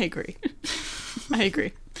 I agree.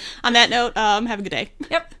 On that note, have a good day.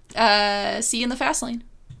 Yep. See you in the fast lane.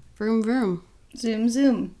 Vroom, vroom. Zoom,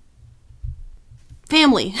 zoom.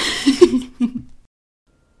 Family.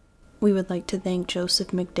 We would like to thank Joseph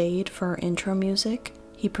McDade for our intro music.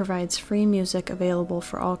 He provides free music available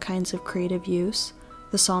for all kinds of creative use.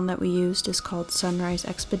 The song that we used is called Sunrise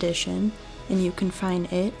Expedition, and you can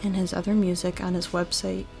find it and his other music on his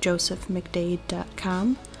website,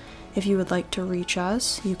 josephmcdade.com. If you would like to reach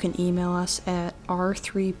us, you can email us at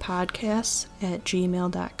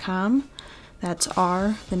r3podcasts@gmail.com. That's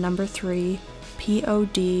R, the number 3,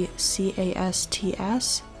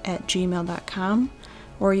 podcasts@gmail.com.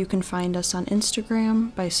 Or you can find us on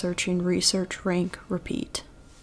Instagram by searching Research Rank Repeat.